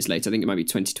couple of years later. I think it might be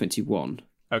 2021.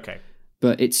 Okay.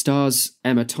 But it stars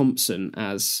Emma Thompson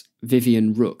as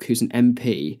Vivian Rook, who's an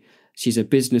MP. She's a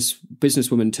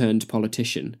businesswoman turned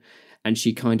politician. And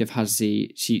she kind of has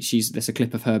there's a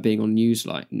clip of her being on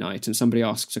Newsnight, and somebody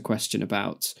asks a question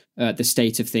about the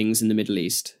state of things in the Middle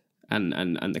East and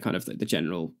the kind of the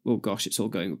general, oh gosh, it's all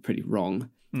going pretty wrong.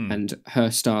 And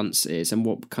her stance is, and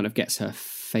what kind of gets her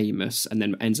famous and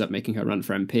then ends up making her run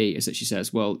for MP, is that she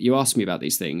says, well, you ask me about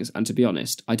these things, and to be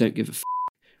honest, I don't give a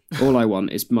all I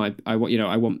want is I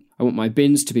want my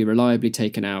bins to be reliably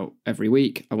taken out every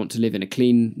week. I want to live in a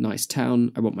clean, nice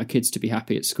town. I want my kids to be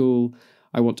happy at school.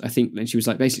 And she was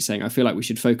like basically saying, I feel like we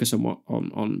should focus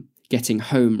on getting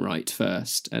home right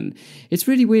first. And it's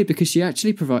really weird because she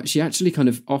actually kind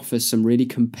of offers some really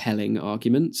compelling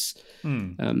arguments,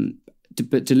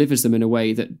 but delivers them in a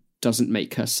way that doesn't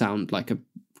make her sound like a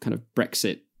kind of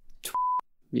Brexit,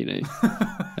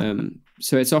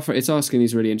 So it's asking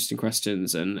these really interesting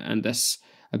questions, and there's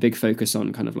a big focus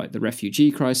on kind of like the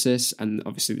refugee crisis and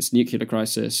obviously this nuclear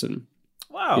crisis. And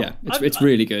wow, yeah, it's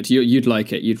really good. You'd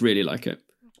like it. You'd really like it.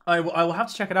 I will have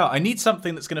to check it out. I need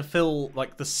something that's going to fill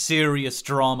like the serious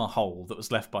drama hole that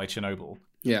was left by Chernobyl.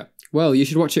 Yeah. Well, you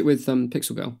should watch it with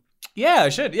Pixel Girl. Yeah, I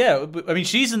should. Yeah, I mean,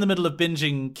 she's in the middle of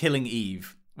binging Killing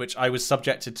Eve, which I was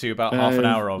subjected to about half an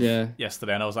hour of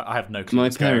yesterday, and I was like, I have no clue. My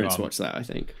what's going parents on. watch that, I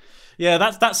think. Yeah,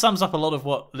 that sums up a lot of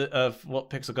what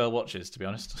Pixel Girl watches, to be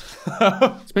honest.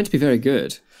 It's meant to be very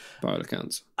good, by all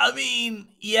accounts. I mean,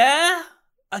 yeah,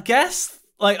 I guess.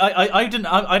 Like, I didn't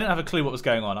have a clue what was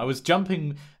going on. I was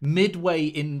jumping midway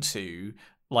into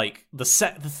like the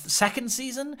second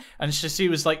season, and she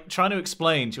was like trying to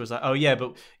explain. She was like, "Oh yeah,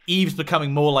 but Eve's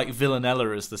becoming more like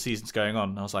Villanella as the season's going on."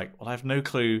 And I was like, "Well, I have no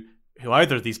clue who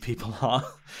either of these people are,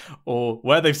 or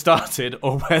where they've started,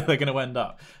 or where they're going to end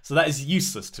up. So that is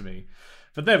useless to me."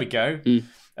 But there we go.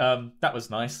 That was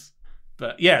nice.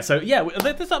 But yeah, so yeah,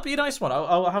 that'd be a nice one.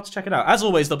 I'll have to check it out. As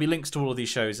always, there'll be links to all of these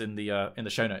shows in the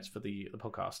show notes for the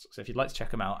podcast. So if you'd like to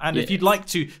check them out, and if you'd like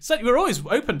to, we're always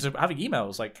open to having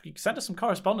emails. Like, send us some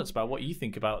correspondence about what you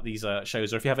think about these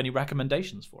shows, or if you have any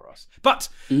recommendations for us. But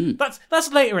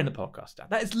that's later in the podcast. Dan.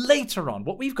 That is later on.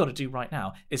 What we've got to do right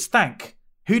now is thank.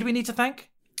 Who do we need to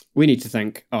thank? We need to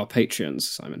thank our Patreons,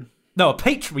 Simon. No, our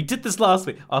patron. We did this last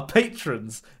week. Our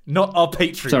patrons, not our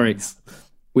Patreons. Sorry.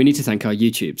 We need to thank our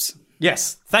YouTubes.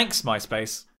 Yes. Thanks,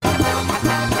 MySpace.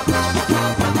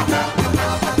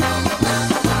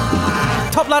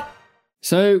 Top lad.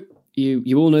 So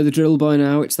you all know the drill by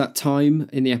now. It's that time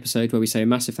in the episode where we say a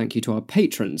massive thank you to our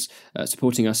patrons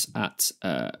supporting us at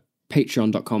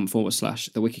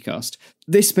patreon.com/the Wikicast.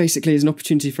 This basically is an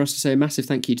opportunity for us to say a massive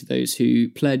thank you to those who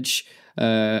pledge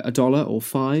 $1 or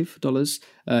 $5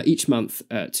 each month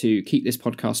to keep this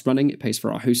podcast running. It pays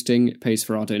for our hosting, it pays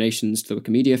for our donations to the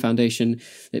Wikimedia Foundation,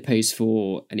 it pays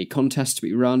for any contests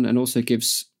we run, and also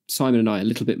gives Simon and I a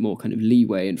little bit more kind of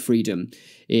leeway and freedom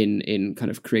in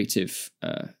kind of creative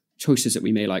choices that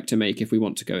we may like to make if we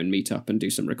want to go and meet up and do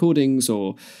some recordings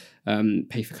or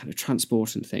pay for kind of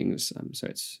transport and things. So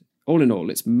it's all in all,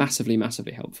 it's massively,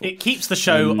 massively helpful. It keeps the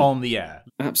show on the air.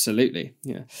 Absolutely,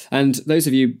 yeah. And those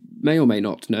of you may or may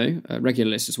not know,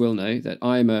 regular listeners will know, that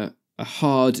I'm a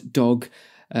hard dog.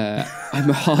 I'm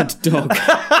a hard dog.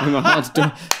 I'm a hard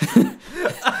dog.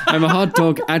 I'm a hard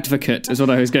dog advocate, is what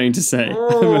I was going to say.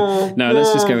 No,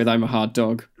 let's just go with I'm a hard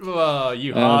dog. Oh,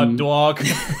 you hard dog.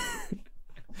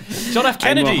 John F.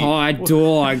 Kennedy. I'm a hard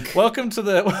dog. Welcome to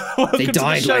the show,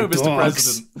 like Mr.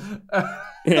 dogs. President.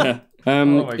 Yeah.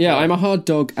 I'm a hard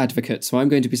dog advocate, so I'm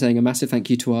going to be saying a massive thank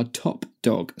you to our top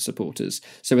dog supporters.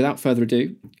 So without further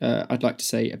ado, I'd like to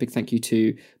say a big thank you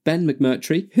to Ben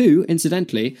McMurtry, who,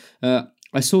 incidentally,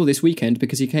 I saw this weekend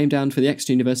because he came down for the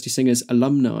Exeter University Singers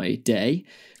Alumni Day,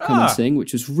 come and sing,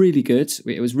 which was really good.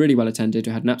 It was really well attended.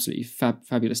 We had an absolutely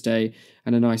fabulous day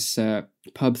and a nice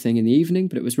pub thing in the evening,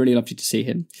 but it was really lovely to see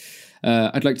him.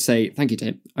 I'd like to say thank you to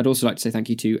him. I'd also like to say thank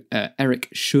you to Eric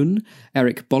Shun,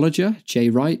 Eric Bolliger, Jay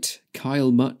Wright,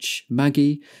 Kyle Much,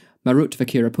 Maggie, Marut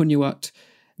Vakira Punyawat,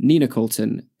 Nina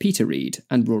Colton, Peter Reed,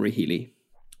 and Rory Healy.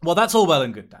 Well, that's all well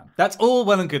and good, Dan. That's all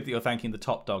well and good that you're thanking the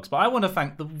top dogs, but I want to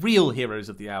thank the real heroes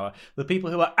of the hour, the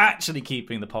people who are actually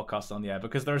keeping the podcast on the air,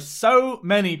 because there are so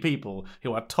many people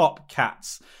who are top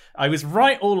cats. I was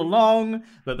right all along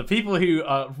that the people who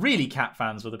are really cat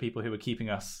fans were the people who were keeping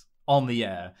us on the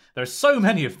air. There are so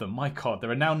many of them. My God,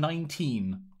 there are now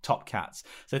 19 top cats.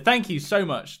 So thank you so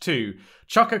much to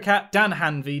Choco Cat, Dan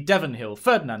Hanvey, Devon Hill,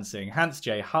 Ferdinand Singh, Hans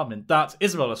J, Hartman Dutt,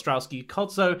 Isabel Ostrowski,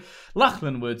 Kodzo,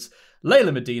 Lachlan Woods,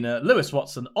 Layla Medina, Lewis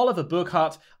Watson, Oliver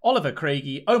Burkhardt, Oliver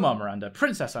Craigie, Omar Miranda,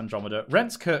 Princess Andromeda,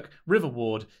 Rents Kirk, River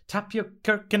Ward, Tapio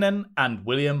Kirkinen, and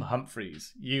William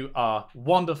Humphreys. You are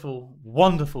wonderful,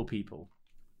 wonderful people.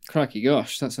 Crikey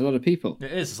gosh, that's a lot of people.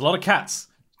 It is. It's a lot of cats.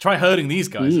 Try herding these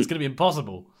guys. It's going to be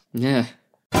impossible. Yeah.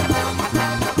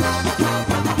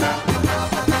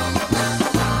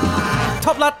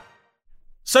 Top lad.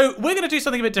 So we're going to do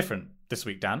something a bit different this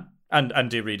week, Dan, and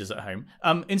dear readers at home.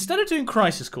 Instead of doing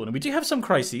Crisis Corner, we do have some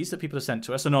crises that people have sent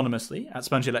to us anonymously at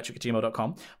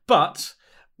spongyelectric@gmail.com, but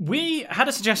we had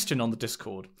a suggestion on the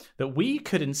Discord that we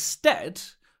could instead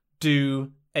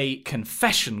do a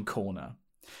confession corner.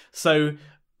 So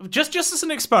just as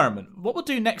an experiment, what we'll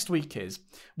do next week is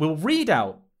we'll read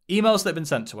out emails that have been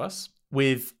sent to us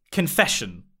with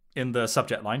confession in the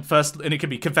subject line first, and it could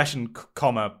be confession,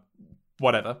 comma,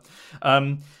 whatever,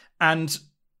 and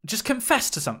just confess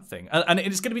to something. And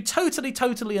it's going to be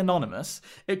totally anonymous.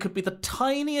 It could be the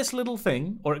tiniest little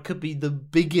thing, or it could be the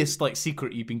biggest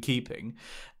secret you've been keeping.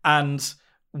 And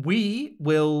we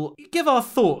will give our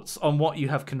thoughts on what you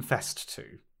have confessed to.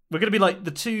 We're going to be like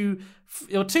the two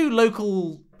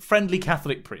local friendly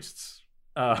Catholic priests.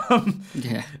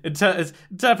 Yeah.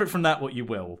 Interpret from that what you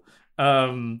will.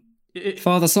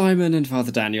 Father Simon and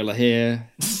Father Daniel are here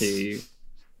to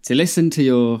listen to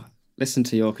your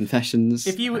confessions.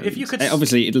 If you could,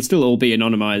 obviously it'll still all be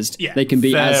anonymized. Yeah, they can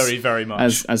be very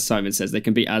much as Simon says. They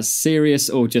can be as serious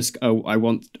or just I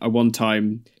one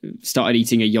time started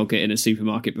eating a yogurt in a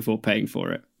supermarket before paying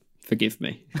for it. Forgive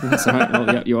me. That's all right.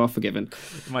 Well, yeah, you are forgiven.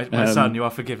 My son, you are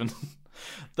forgiven.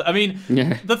 I mean,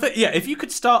 yeah. If you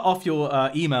could start off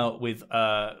your email with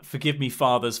 "Forgive me,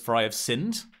 fathers, for I have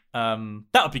sinned."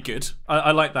 That would be good.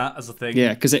 I like that as a thing.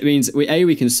 Yeah, because it means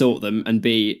we can sort them, and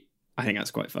B, I think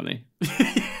that's quite funny.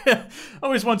 I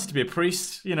always wanted to be a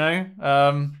priest, you know.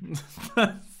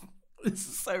 It's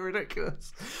so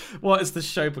ridiculous. What has the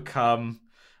show become?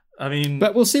 I mean,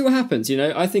 but we'll see what happens. You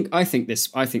know, I think this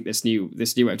new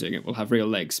way of doing it will have real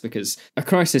legs, because a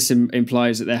crisis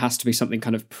implies that there has to be something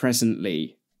kind of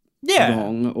presently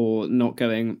wrong or not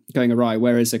going awry,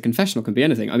 whereas a confessional can be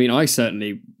anything. I mean, I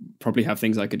certainly probably have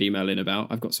things I could email in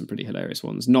about. I've got some pretty hilarious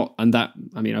ones.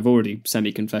 I've already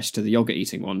semi-confessed to the yogurt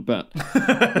eating one, but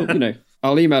well, you know,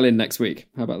 I'll email in next week.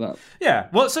 How about that? Yeah.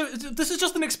 Well, so this is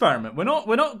just an experiment. We're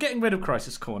not getting rid of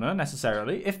Crisis Corner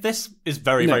necessarily. If this is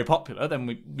very popular, then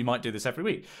we might do this every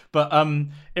week. But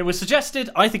it was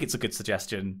suggested. I think it's a good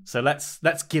suggestion. So let's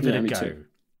give it a go. Too.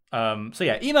 So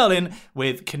yeah, email in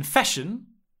with confession,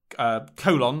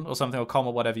 colon or something, or comma,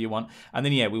 whatever you want, and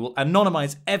then we will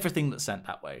anonymize everything that's sent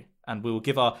that way, and we'll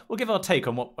give our take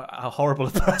on how horrible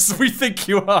a person we think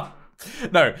you are.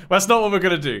 No, that's not what we're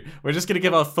going to do. We're just going to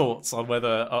give our thoughts on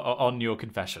on your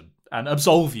confession and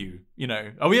absolve you. You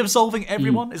know, are we absolving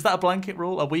everyone? Is that a blanket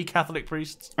rule? Are we Catholic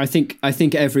priests? I think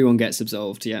everyone gets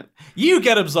absolved. Yeah, you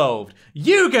get absolved.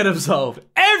 You get absolved.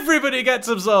 Everybody gets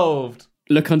absolved.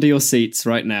 Look under your seats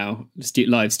right now,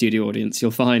 live studio audience.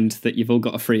 You'll find that you've all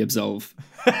got a free absolve.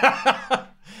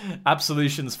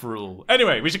 Absolutions for all.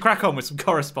 Anyway, we should crack on with some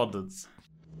correspondence.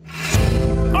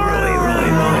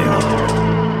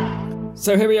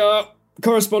 So here we are,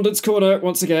 Correspondence Corner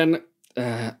once again.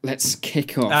 Let's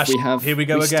kick off. Ash, here we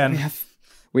go again.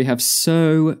 We have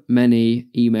so many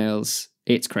emails.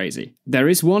 It's crazy. There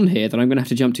is one here that I'm going to have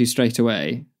to jump to straight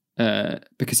away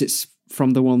because it's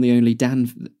from the one, the only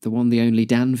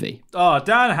Danvey. Oh,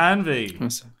 Dan Hanvey.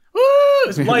 Woo!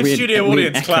 It's live studio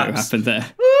audience echo claps. Happened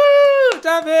there. Woo!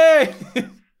 Danvey!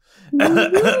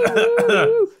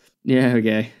 Yeah,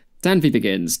 okay. Danvey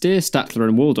begins. Dear Statler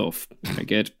and Waldorf. Very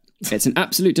good. It's an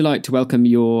absolute delight to welcome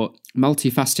your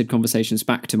multifaceted conversations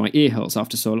back to my earholes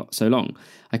after so long.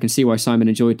 I can see why Simon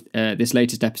enjoyed this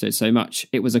latest episode so much.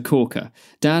 It was a corker.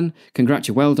 Dan,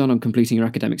 well done on completing your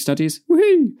academic studies.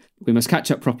 Woohoo! We must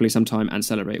catch up properly sometime and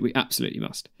celebrate. We absolutely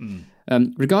must.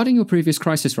 Regarding your previous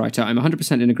crisis writer, I'm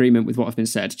 100% in agreement with what has been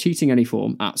said. Cheating any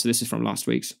form. So this is from last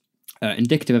week's.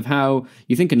 Indicative of how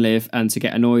you think and live, and to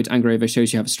get annoyed, angry over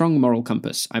shows you have a strong moral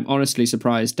compass. I'm honestly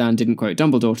surprised Dan didn't quote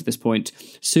Dumbledore to this point.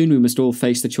 Soon we must all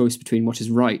face the choice between what is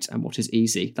right and what is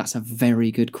easy. That's a very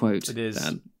good quote. It is.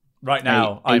 Dan. Right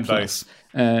now, I'm both.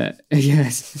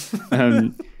 Yes.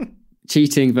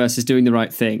 Cheating versus doing the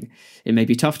right thing. It may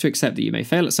be tough to accept that you may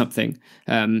fail at something,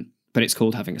 but it's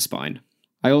called having a spine.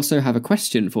 I also have a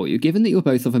question for you. Given that you're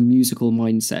both of a musical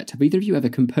mindset, have either of you ever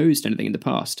composed anything in the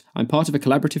past? I'm part of a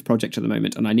collaborative project at the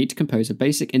moment, and I need to compose a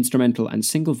basic instrumental and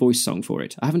single voice song for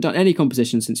it. I haven't done any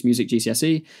composition since music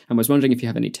GCSE, and was wondering if you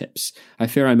have any tips. I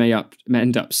fear I may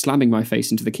end up slamming my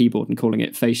face into the keyboard and calling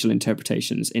it facial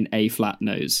interpretations in A flat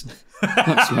nose.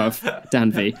 Much love,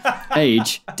 Dan V.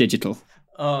 Age, digital.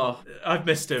 Oh, I've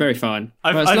missed him. Very fine.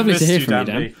 I've lovely to hear you, from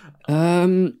you,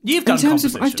 Dan. You've done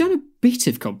composition. I've done a bit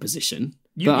of composition,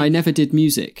 but I never did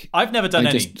music. I've never done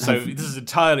any, so this is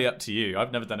entirely up to you.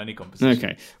 I've never done any composition.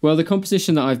 Okay. Well, the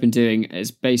composition that I've been doing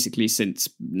is basically since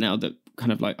now that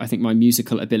kind of like I think my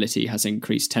musical ability has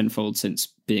increased tenfold since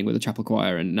being with the chapel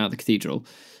choir and now the cathedral.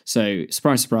 So,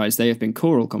 surprise, surprise, they have been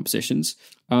choral compositions.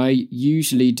 I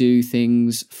usually do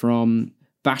things from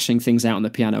bashing things out on the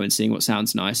piano and seeing what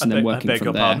sounds nice and then working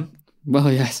from there. Pardon?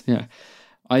 Well, yes, yeah.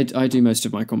 I do most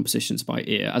of my compositions by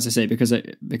ear. As I say, because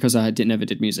I never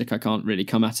did music, I can't really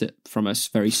come at it from a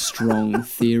very strong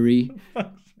theory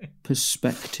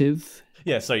perspective.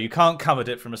 Yeah, so you can't come at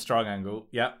it from a strong angle.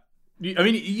 Yeah.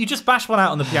 You just bash one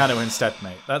out on the piano instead,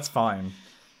 mate. That's fine.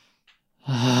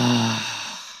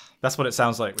 That's what it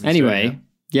sounds like. When anyway,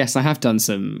 yes, I have done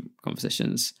some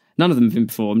compositions. None of them have been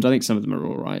performed. I think some of them are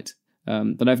all right.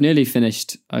 But I've nearly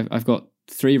finished. I've got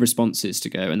 3 responses to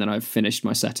go, and then I've finished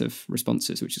my set of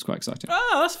responses, which is quite exciting.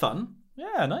 Oh, that's fun.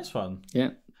 Yeah, nice one. Yeah.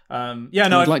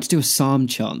 I'd like to do a psalm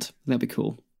chant. That'd be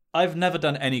cool. I've never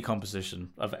done any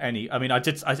composition of any. I mean,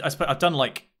 I've done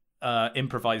like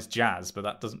improvised jazz, but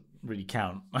that doesn't really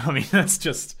count. I mean, that's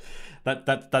just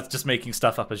making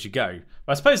stuff up as you go.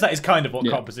 I suppose that is kind of what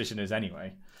composition is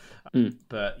anyway.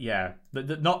 But yeah,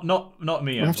 not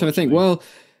me. I have to have a think. Well,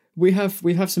 we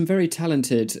have some very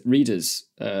talented readers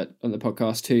on the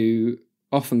podcast who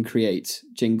often create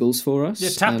jingles for us. Yeah,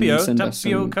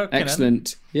 Tapio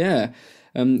excellent. Yeah,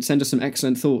 send us some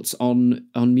excellent thoughts on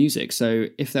music. So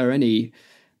if there are any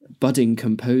budding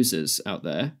composers out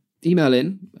there, email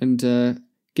in and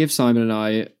give Simon and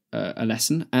I a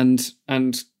lesson and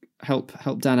help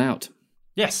Dan out.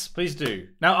 Yes, please do.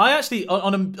 Now, I actually,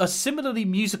 on a similarly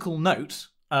musical note,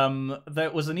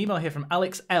 there was an email here from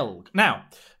Alex Elg. Now,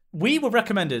 we were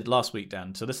recommended last week,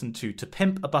 Dan, to listen to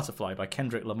Pimp a Butterfly by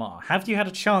Kendrick Lamar. Have you had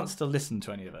a chance to listen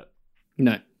to any of it?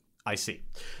 No. I see.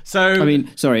 So, I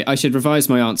mean, sorry, I should revise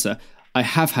my answer. I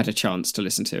have had a chance to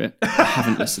listen to it. I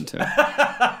haven't listened to it.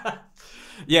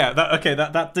 Yeah,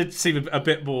 that did seem a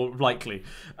bit more likely.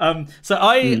 So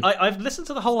I've listened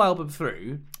to the whole album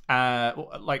through,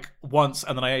 like once,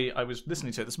 and then I was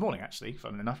listening to it this morning, actually,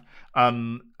 funnily enough.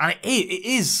 And it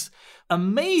is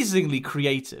amazingly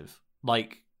creative.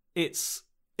 Like it's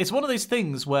one of those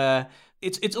things where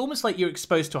it's almost like you're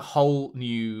exposed to a whole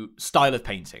new style of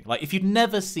painting. Like if you'd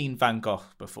never seen Van Gogh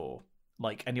before,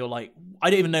 like, and you're like,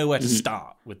 I don't even know where to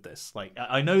start with this. Like,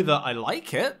 I know that I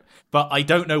like it, but I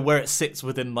don't know where it sits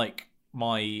within like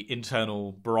my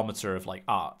internal barometer of like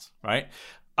art, right?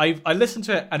 I listened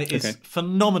to it and it is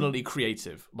phenomenally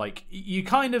creative. Like you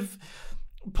kind of,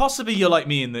 possibly you're like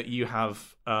me in that you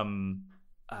have,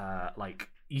 like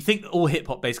you think all hip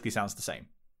hop basically sounds the same.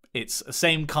 It's the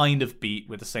same kind of beat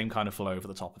with the same kind of flow over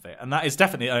the top of it. And that is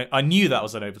definitely, I knew that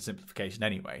was an oversimplification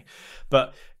anyway,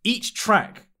 but each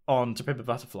track on To Pimp a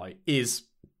Butterfly is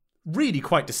really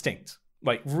quite distinct,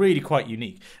 like really quite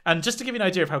unique. And just to give you an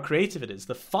idea of how creative it is,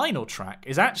 the final track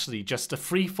is actually just a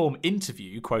free-form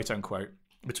interview, quote unquote,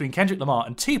 between Kendrick Lamar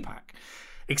and Tupac.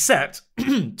 Except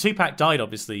Tupac died,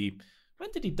 obviously.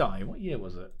 When did he die? What year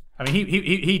was it? I mean,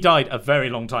 he died a very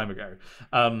long time ago.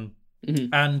 And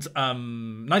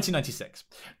 1996.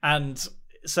 And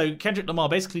so Kendrick Lamar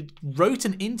basically wrote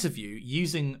an interview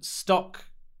using stock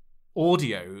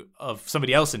audio of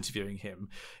somebody else interviewing him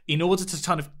in order to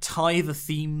kind of tie the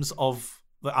themes of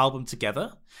the album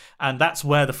together, and that's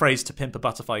where the phrase "to pimp a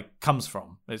butterfly" comes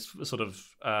from. It's sort of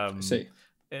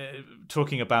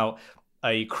talking about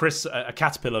a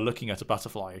caterpillar looking at a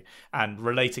butterfly and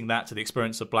relating that to the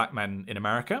experience of black men in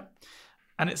America.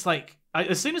 And it's like,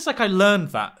 as soon as I learned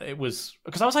that, it was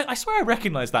because I was like, I swear I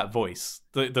recognized that voice,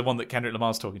 the one that Kendrick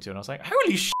Lamar's talking to, and I was like,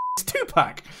 holy shit, it's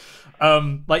Tupac.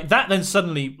 Like that then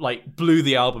suddenly like blew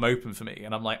the album open for me,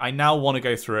 and I'm like, I now want to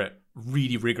go through it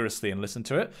really rigorously and listen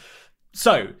to it.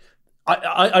 So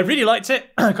I really liked it.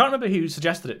 I can't remember who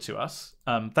suggested it to us.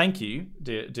 Thank you,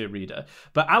 dear reader.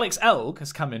 But Alex Elg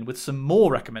has come in with some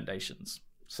more recommendations.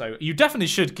 So you definitely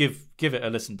should give it a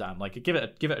listen, Dan. Like give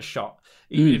it a shot.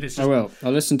 If it's just... I will.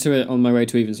 I'll listen to it on my way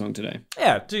to Evensong today.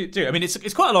 Yeah, do. I mean,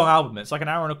 it's quite a long album. It's like an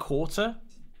hour and a quarter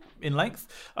in length.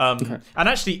 And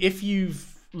actually, if you've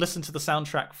listen to the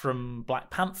soundtrack from Black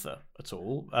Panther at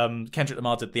all. Kendrick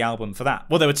Lamar did the album for that.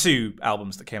 Well, there were 2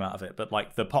 albums that came out of it, but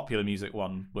like the popular music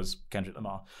one was Kendrick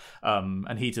Lamar,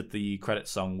 and he did the credit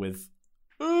song with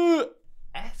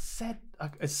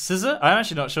Scissor. I'm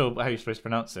actually not sure how you're supposed to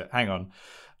pronounce it. Hang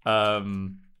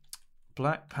on,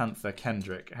 Black Panther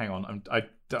Kendrick. Hang on,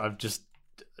 I just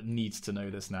need to know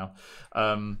this now.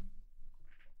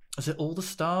 Is it All the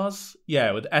Stars?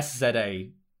 Yeah, with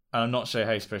SZA. I'm not sure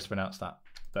how you're supposed to pronounce that.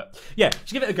 But yeah,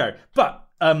 just give it a go. But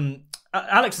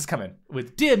Alex has come in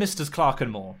with Dear Misters Clark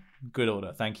and Moore. Good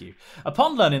order, thank you.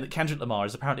 Upon learning that Kendrick Lamar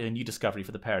is apparently a new discovery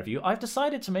for the pair of you, I've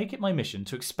decided to make it my mission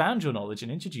to expand your knowledge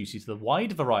and introduce you to the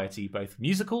wide variety, both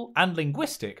musical and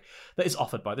linguistic, that is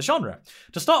offered by the genre.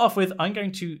 To start off with, I'm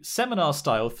going to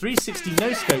seminar-style 360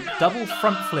 no-scope double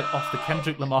front flip off the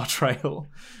Kendrick Lamar trail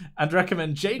and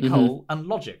recommend J. Cole and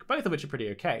Logic, both of which are pretty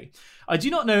okay. I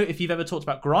do not know if you've ever talked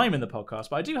about grime in the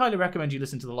podcast, but I do highly recommend you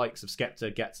listen to the likes of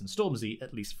Skepta, Getz, and Stormzy,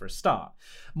 at least for a start.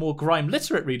 More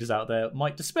grime-literate readers out there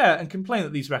might despair and complain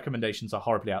that these recommendations are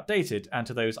horribly outdated, and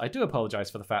to those I do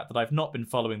apologise for the fact that I've not been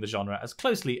following the genre as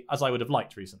closely as I would have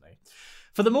liked recently.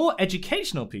 For the more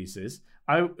educational pieces,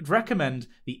 I would recommend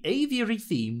the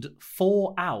aviary-themed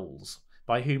Four Owls,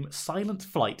 by whom Silent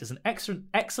Flight is an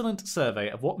excellent survey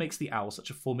of what makes the owl such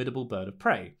a formidable bird of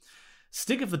prey.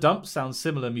 Stig of the Dump sounds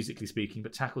similar musically speaking,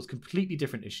 but tackles completely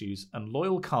different issues, and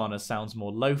Loyal Kana sounds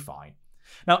more lo-fi.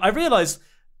 Now, I realise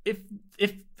if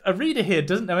a reader here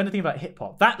doesn't know anything about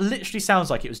hip-hop, that literally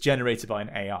sounds like it was generated by an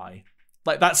AI.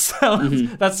 Like, that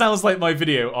sounds like my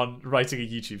video on writing a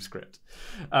YouTube script.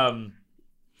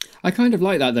 I kind of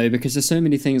like that, though, because there's so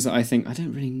many things that I think, I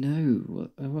don't really know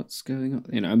what's going on.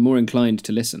 You know, I'm more inclined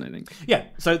to listen, I think. Yeah,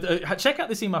 so check out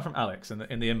this email from Alex in the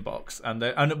inbox.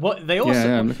 And what they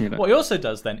also, I'm looking at it. What he also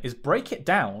does then is break it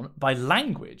down by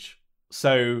language.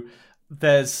 So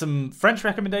there's some French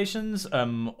recommendations,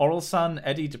 Orelsan,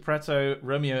 Eddie DePreto,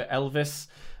 Romeo Elvis,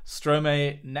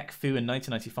 Strome, Nekfu in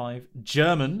 1995,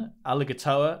 German,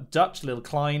 Alligatoa, Dutch, Lil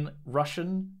Klein,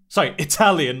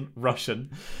 Italian,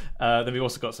 Russian. Then we've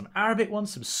also got some Arabic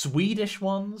ones, some Swedish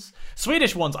ones.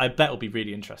 Swedish ones I bet will be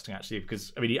really interesting, actually,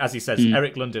 because, I mean, as he says,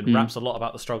 Eric London raps a lot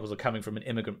about the struggles of coming from an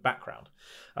immigrant background.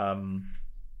 So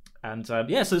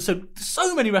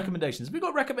many recommendations. We've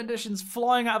got recommendations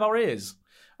flying out of our ears.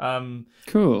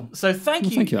 Cool. So thank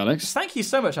you. Thank you, Alex. Thank you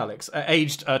so much, Alex.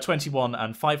 Aged 21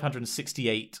 and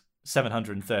 568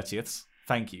 730ths.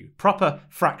 Thank you. Proper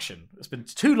fraction. It's been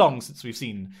too long since we've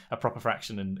seen a proper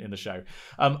fraction in the show.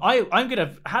 I'm going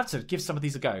to have to give some of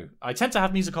these a go. I tend to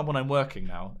have music on when I'm working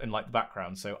now in like the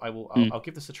background, so I'll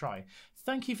give this a try.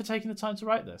 Thank you for taking the time to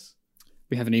write this.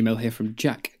 We have an email here from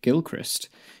Jack Gilchrist.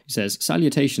 He says,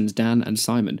 "Salutations, Dan and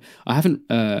Simon. I haven't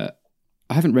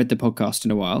read the podcast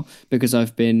in a while because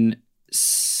I've been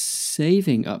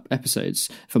saving up episodes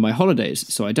for my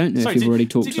holidays, so I don't know if you've already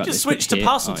talked about this. Did you just switch to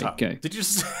parcel time? Did you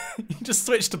just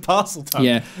switch to parcel time?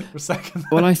 Yeah. For a second.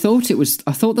 Well, I thought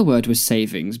the word was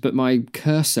savings, but my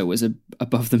cursor was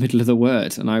above the middle of the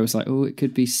word, and I was like, oh, it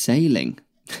could be sailing.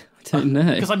 I don't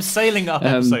know. Because I'm sailing up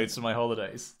episodes for my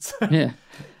holidays. Yeah.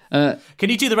 Can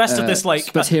you do the rest of this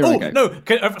like... But here I go. No,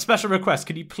 a special request.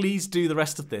 Can you please do the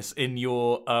rest of this in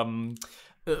your...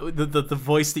 the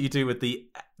voice that you do with the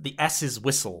S's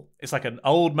whistle? It's like an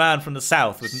old man from the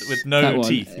south with no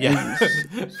teeth. Yeah.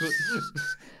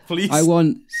 Please. I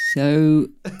want so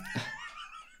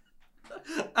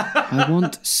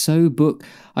book.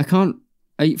 I can't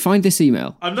find this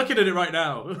email. I'm looking at it right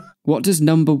now. What does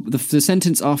the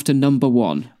sentence after number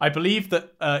one? I believe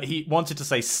that he wanted to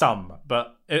say some,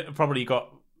 but it probably got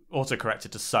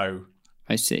autocorrected to so.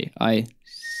 I see.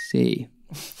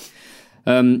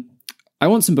 I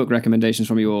want some book recommendations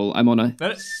from you all. I'm on a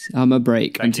summer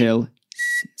break until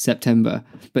September,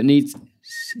 but need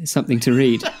something to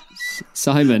read.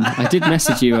 Simon, I did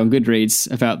message you on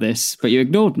Goodreads about this, but you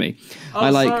ignored me. I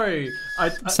like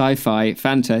sci-fi,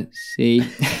 fantasy,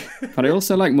 but I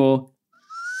also like more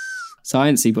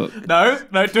sciencey book. No,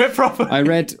 do it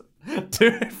properly. Do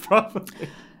it properly.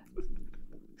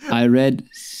 I read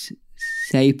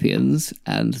Sapiens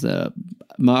and The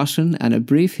Martian and A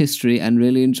Brief History and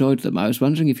really enjoyed them. I was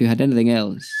wondering if you had anything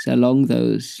else along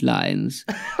those lines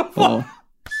or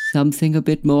something a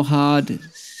bit more hard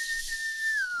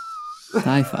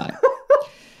sci-fi.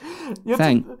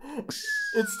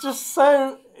 Thanks. It's just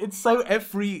so it's a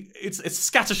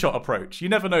scattershot approach. You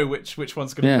never know which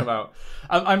one's going to come out.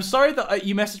 I'm sorry that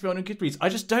you messaged me on Goodreads. I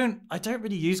don't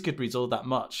really use Goodreads all that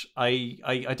much.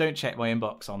 I don't check my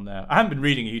inbox on there. I haven't been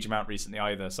reading a huge amount recently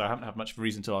either, so I haven't had much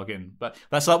reason to log in. But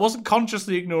I wasn't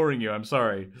consciously ignoring you. I'm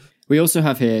sorry. We also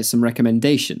have here some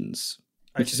recommendations,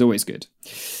 which is always good.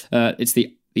 It's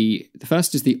the The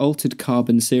first is the Altered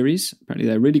Carbon series. Apparently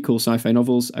they're really cool sci-fi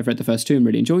novels. I've read the first two and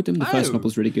really enjoyed them. The first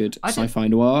novel's really good sci-fi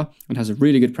noir and has a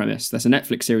really good premise. There's a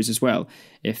Netflix series as well,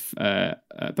 but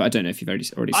I don't know if you've already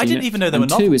seen it. I didn't even know there were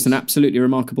novels. 2 is An Absolutely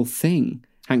Remarkable Thing,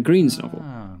 Hank Green's novel,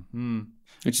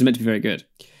 which is meant to be very good.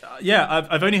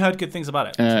 I've only heard good things about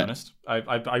it, to be honest.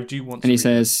 I do want to. And he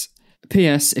says,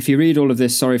 P.S. If you read all of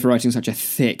this, sorry for writing such a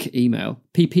thick email.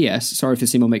 P.P.S. Sorry if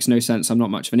this email makes no sense. I'm not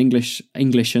much of an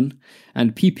Englishan.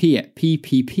 And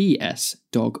P.P.P.S.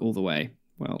 Dog all the way.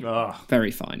 Well,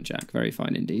 very fine, Jack. Very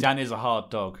fine indeed. Dan is a hard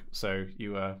dog, so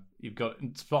you've got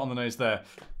spot on the nose there.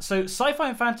 So sci-fi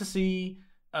and fantasy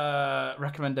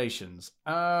recommendations.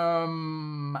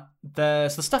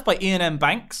 There's the stuff by Ian M.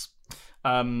 Banks.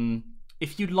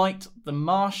 If you liked The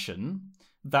Martian,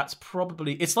 that's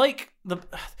probably... It's like...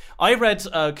 I read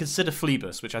Consider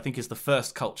Phlebas, which I think is the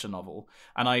first Culture novel,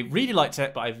 and I really liked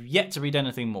it, but I've yet to read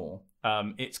anything more.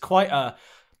 It's quite a...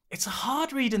 It's a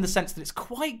hard read in the sense that it's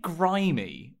quite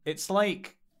grimy. It's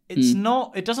like... It's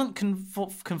not... It doesn't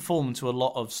conform to a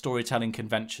lot of storytelling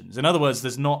conventions. In other words,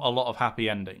 there's not a lot of happy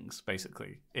endings,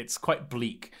 basically. It's quite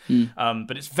bleak.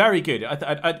 But it's very good.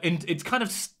 It's kind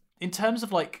of... In terms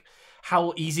of, like...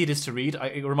 how easy it is to read,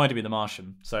 it reminded me of The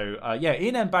Martian. So,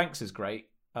 Ian M. Banks is great.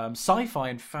 Sci-fi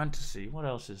and fantasy, what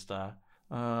else is there?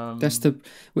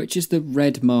 Which is the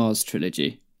Red Mars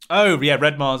trilogy. Oh, yeah,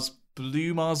 Red Mars,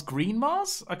 Blue Mars, Green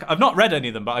Mars? I've not read any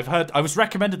of them, but I was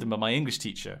recommended them by my English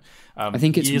teacher. I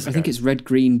think it's Red,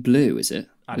 Green, Blue, is it?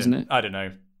 Isn't it? I don't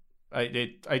know.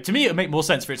 To me, it would make more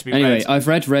sense for it to be anyway,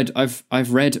 red.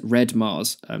 I've read Red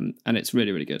Mars, and it's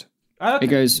really, really good. Okay. It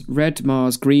goes Red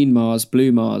Mars, Green Mars,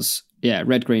 Blue Mars. Yeah,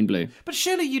 red, green, blue. But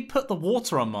surely you'd put the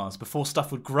water on Mars before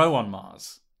stuff would grow on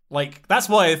Mars. Like, that's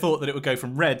why I thought that it would go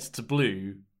from red to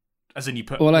blue, as in you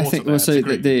put water there to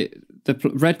green.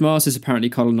 The red Mars is apparently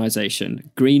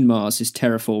colonization, green Mars is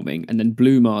terraforming, and then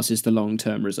blue Mars is the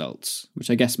long-term results,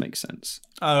 which I guess makes sense.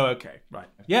 Oh, okay, right.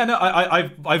 Yeah, no,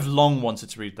 I've long wanted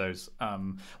to read those.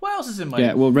 What else is in my...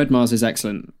 Yeah, well, Red Mars is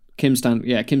excellent. Kim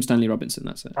Stanley Robinson,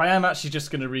 that's it. I am actually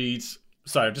just going to read...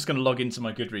 Sorry, I'm just going to log into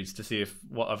my Goodreads to see if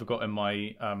what I've got in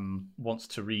my wants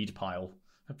to read pile.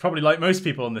 Probably like most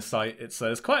people on this site,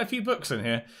 there's quite a few books in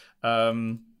here.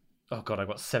 Oh God, I've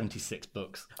got 76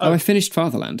 books. I finished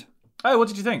Fatherland. Oh, what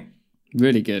did you think?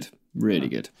 Really good, really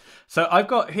good. So I've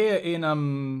got here in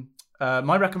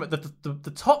my recommend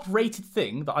the top rated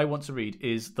thing that I want to read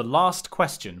is The Last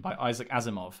Question by Isaac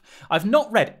Asimov. I've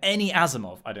not read any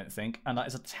Asimov, I don't think, and that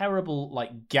is a terrible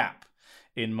gap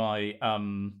in my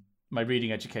my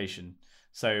reading education.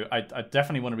 So I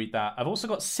definitely want to read that. I've also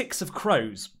got Six of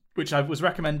Crows, which I was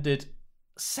recommended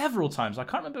several times. I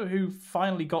can't remember who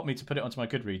finally got me to put it onto my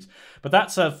Goodreads, but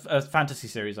that's a fantasy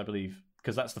series, I believe,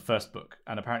 because that's the first book,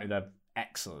 and apparently they're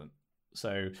excellent.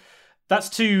 So that's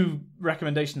 2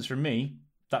 recommendations from me.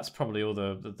 That's probably all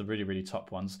the really, really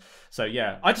top ones. So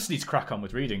yeah, I just need to crack on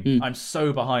with reading. I'm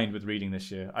so behind with reading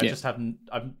this year. I just haven't.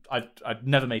 I've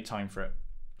never made time for it.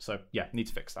 So yeah, need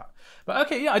to fix that. But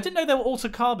okay, yeah, I didn't know there were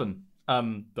Altered Carbon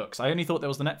books. I only thought there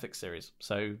was the Netflix series.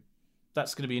 So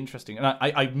that's going to be interesting. And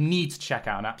I need to check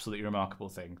out An Absolutely Remarkable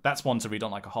Thing. That's one to read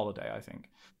on a holiday, I think.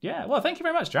 Yeah, well, thank you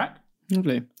very much, Jack.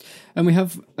 Lovely. And we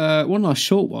have one last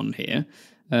short one here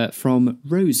from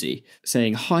Rosie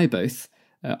saying, "Hi both.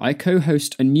 I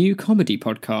co-host a new comedy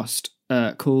podcast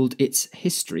called It's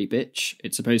History, Bitch.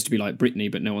 It's supposed to be like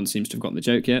Britney, but no one seems to have gotten the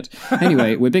joke yet.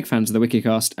 Anyway, we're big fans of the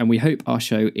Wikicast, and we hope our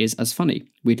show is as funny.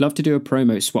 We'd love to do a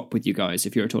promo swap with you guys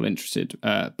if you're at all interested,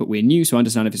 but we're new, so I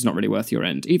understand if it's not really worth your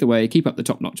end. Either way, keep up the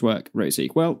top-notch work,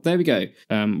 Rosie." Well, there we go.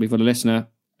 We've got a listener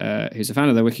who's a fan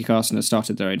of the Wikicast and has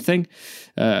started their own thing.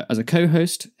 As a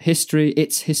co-host,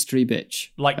 It's History, Bitch.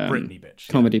 Like Britney, bitch.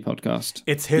 Comedy podcast.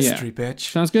 It's History,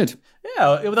 bitch. Sounds good.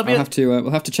 Yeah, we'll have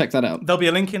to check that out. There'll be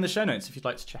a link in the show notes if you'd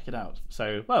like to check it out.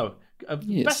 So,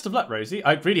 best of luck, Rosie.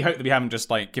 I really hope that we haven't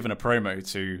just given a promo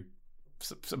to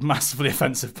a massively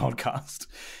offensive podcast.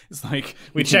 It's like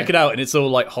we check it out and it's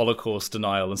all Holocaust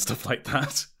denial and stuff like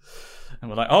that, and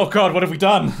we're like, oh God, what have we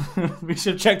done? We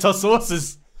should have checked our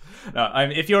sources. No,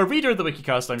 if you're a reader of the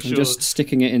Wikicast, I'm just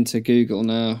sticking it into Google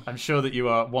now. I'm sure that you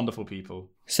are wonderful people.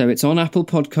 So it's on Apple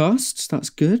Podcasts. That's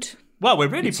good. Well, we're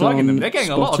really plugging them. They're getting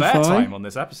a lot of airtime on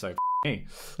this episode.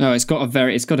 No, it's got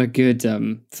a good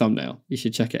thumbnail. You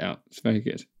should check it out. It's very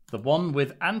good. The one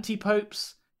with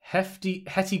anti-popes,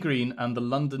 Hetty Green, and the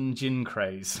London gin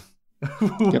craze.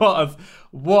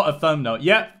 What a thumbnail!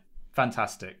 Yep,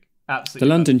 fantastic. Absolutely. The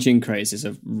London gin craze is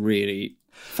a really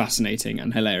fascinating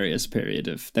and hilarious period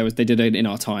of they did it In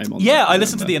Our Time. I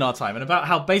listened to the In Our Time and about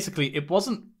how basically it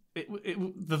wasn't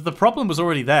the problem was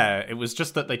already there. It was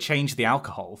just that they changed the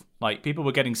alcohol. Like, people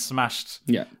were getting smashed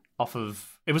off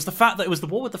of... It was the fact that it was the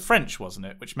war with the French, wasn't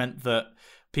it? Which meant that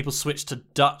people switched to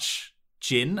Dutch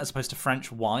gin as opposed to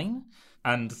French wine.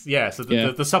 And, so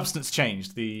the substance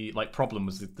changed. The problem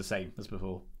was the same as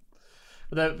before.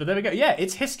 But there we go. Yeah,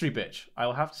 it's history, bitch.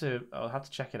 I'll have to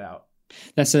check it out.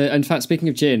 In fact, speaking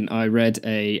of gin, I read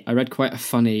quite a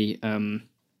funny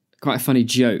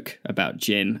joke about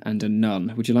gin and a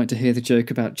nun. Would you like to hear the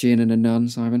joke about gin and a nun,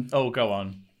 Simon? Oh, go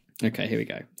on. Okay, here we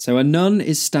go. So a nun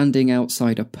is standing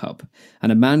outside a pub,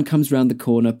 and a man comes round the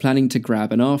corner planning to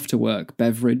grab an after-work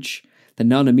beverage. The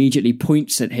nun immediately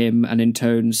points at him and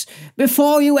intones,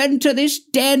 "Before you enter this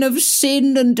den of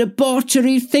sin and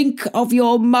debauchery, think of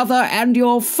your mother and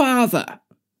your father."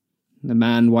 The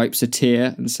man wipes a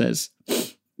tear and says,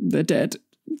 "They're dead.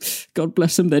 God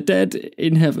bless them, they're dead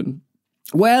in heaven."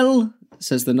 "Well,"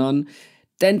 says the nun,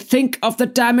 "then think of the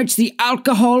damage the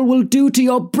alcohol will do to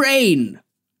your brain."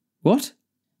 "What?"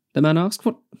 the man asks.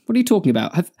 What are you talking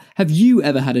about? Have you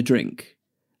ever had a drink?"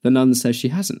 The nun says she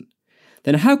hasn't.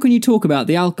 "Then how can you talk about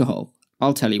the alcohol?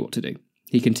 I'll tell you what to do."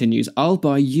 He continues, "I'll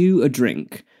buy you a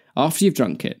drink. After you've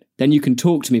drunk it, then you can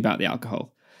talk to me about the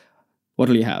alcohol.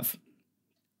 What'll you have?"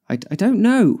 I don't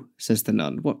know," says the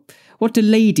nun. What do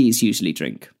ladies usually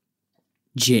drink?"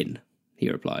 "Gin," he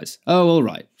replies. "Oh, all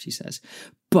right," she says.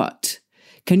 "But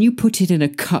can you put it in a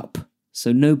cup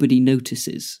so nobody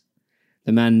notices?"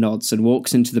 The man nods and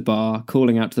walks into the bar,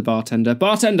 calling out to the bartender,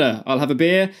 "Bartender, I'll have a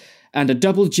beer and a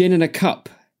double gin in a cup."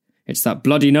 "It's that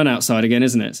bloody nun outside again,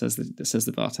 isn't it?" says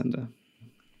the bartender.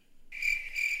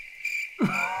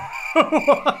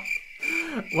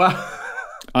 Wow.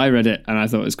 I read it and I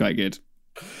thought it was quite good.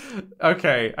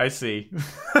 Okay, I see.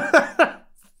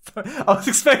 I was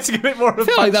expecting a bit more of a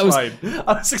punchline.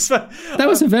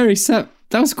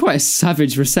 That was quite a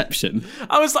savage reception.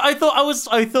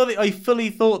 I fully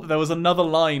thought that there was another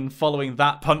line following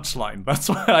that punchline. That's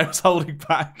why I was holding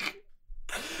back.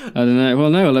 I don't know. Well,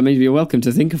 no. Well, maybe you're welcome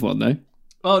to think of one, though.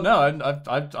 Oh no, I'm not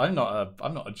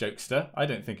a jokester. I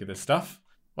don't think of this stuff.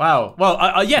 Wow.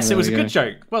 Well, yes, it was a good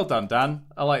joke. Well done, Dan.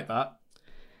 I like that.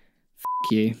 F***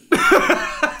 you.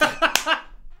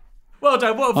 Well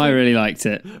done. I really liked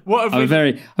it. I'm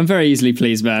very easily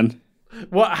pleased, man.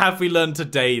 What have we learned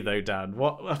today, though, Dan?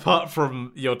 What, apart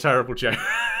from your terrible joke?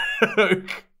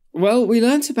 Well, we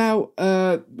learnt about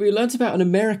an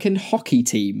American hockey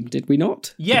team, did we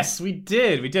not? Yes, we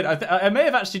did. I may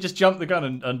have actually just jumped the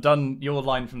gun and done your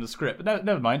line from the script, but no,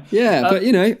 never mind. Yeah, but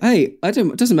hey,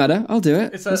 it doesn't matter. I'll do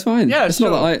it. It's fine. Yeah, it's not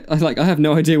that I have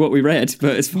no idea what we read,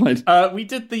 but it's fine. We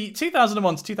did the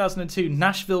 2001 to 2002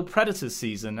 Nashville Predators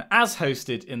season as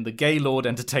hosted in the Gaylord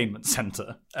Entertainment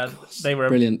Center. They were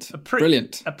brilliant.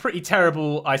 A pretty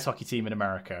terrible ice hockey team in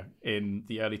America in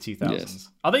the early 2000s. Yes.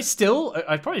 Are they still?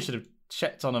 I probably should have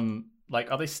checked on them. Like,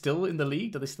 are they still in the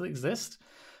league? Do they still exist?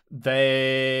 They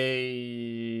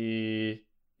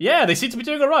seem to be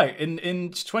doing all right.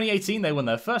 In 2018, they won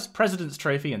their first President's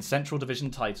Trophy and Central Division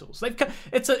titles.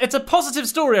 It's a positive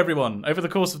story, everyone. Over the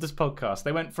course of this podcast,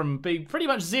 they went from being pretty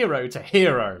much zero to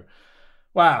hero.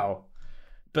 Wow,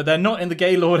 but they're not in the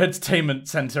Gaylord Entertainment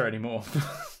Center anymore.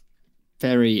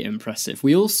 Very impressive.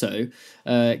 We also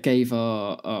gave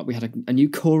we had a new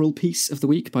choral piece of the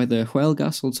week by the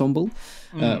Huelgas Ensemble.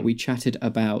 We chatted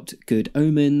about Good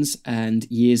Omens and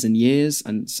Years and Years.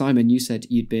 And Simon, you said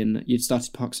you'd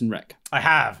started Parks and Rec. I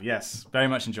have, yes. Very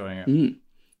much enjoying it.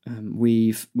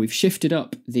 We've shifted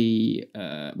up we're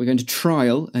going to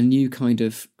trial a new kind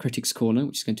of Critics Corner,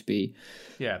 which is going to be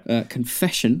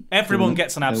confession. Everyone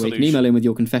gets an absolution. You can email in with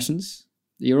your confessions.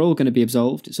 You're all going to be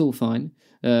absolved. It's all fine.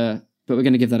 But we're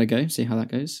going to give that a go, see how that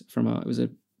goes. It was a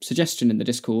suggestion in the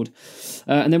Discord.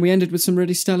 And then we ended with some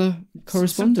really stellar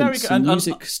correspondence, some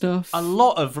music stuff. A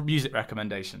lot of music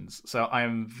recommendations. So I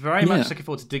am very much looking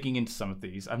forward to digging into some of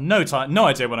these. I have no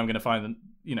idea when I'm going to find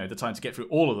the time to get through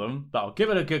all of them, but I'll give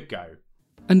it a good go.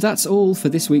 And that's all for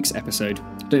this week's episode.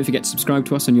 Don't forget to subscribe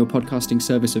to us on your podcasting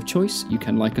service of choice. You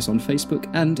can like us on Facebook.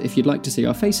 And if you'd like to see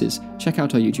our faces, check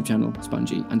out our YouTube channel,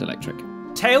 Spongy and Electric.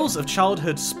 Tales of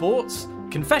childhood sports,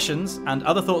 confessions, and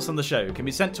other thoughts on the show can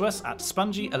be sent to us at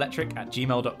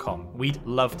spongyelectric@gmail.com. We'd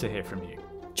love to hear from you.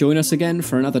 Join us again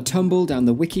for another tumble down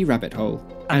the wiki rabbit hole.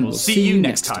 And we'll see you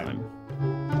next time.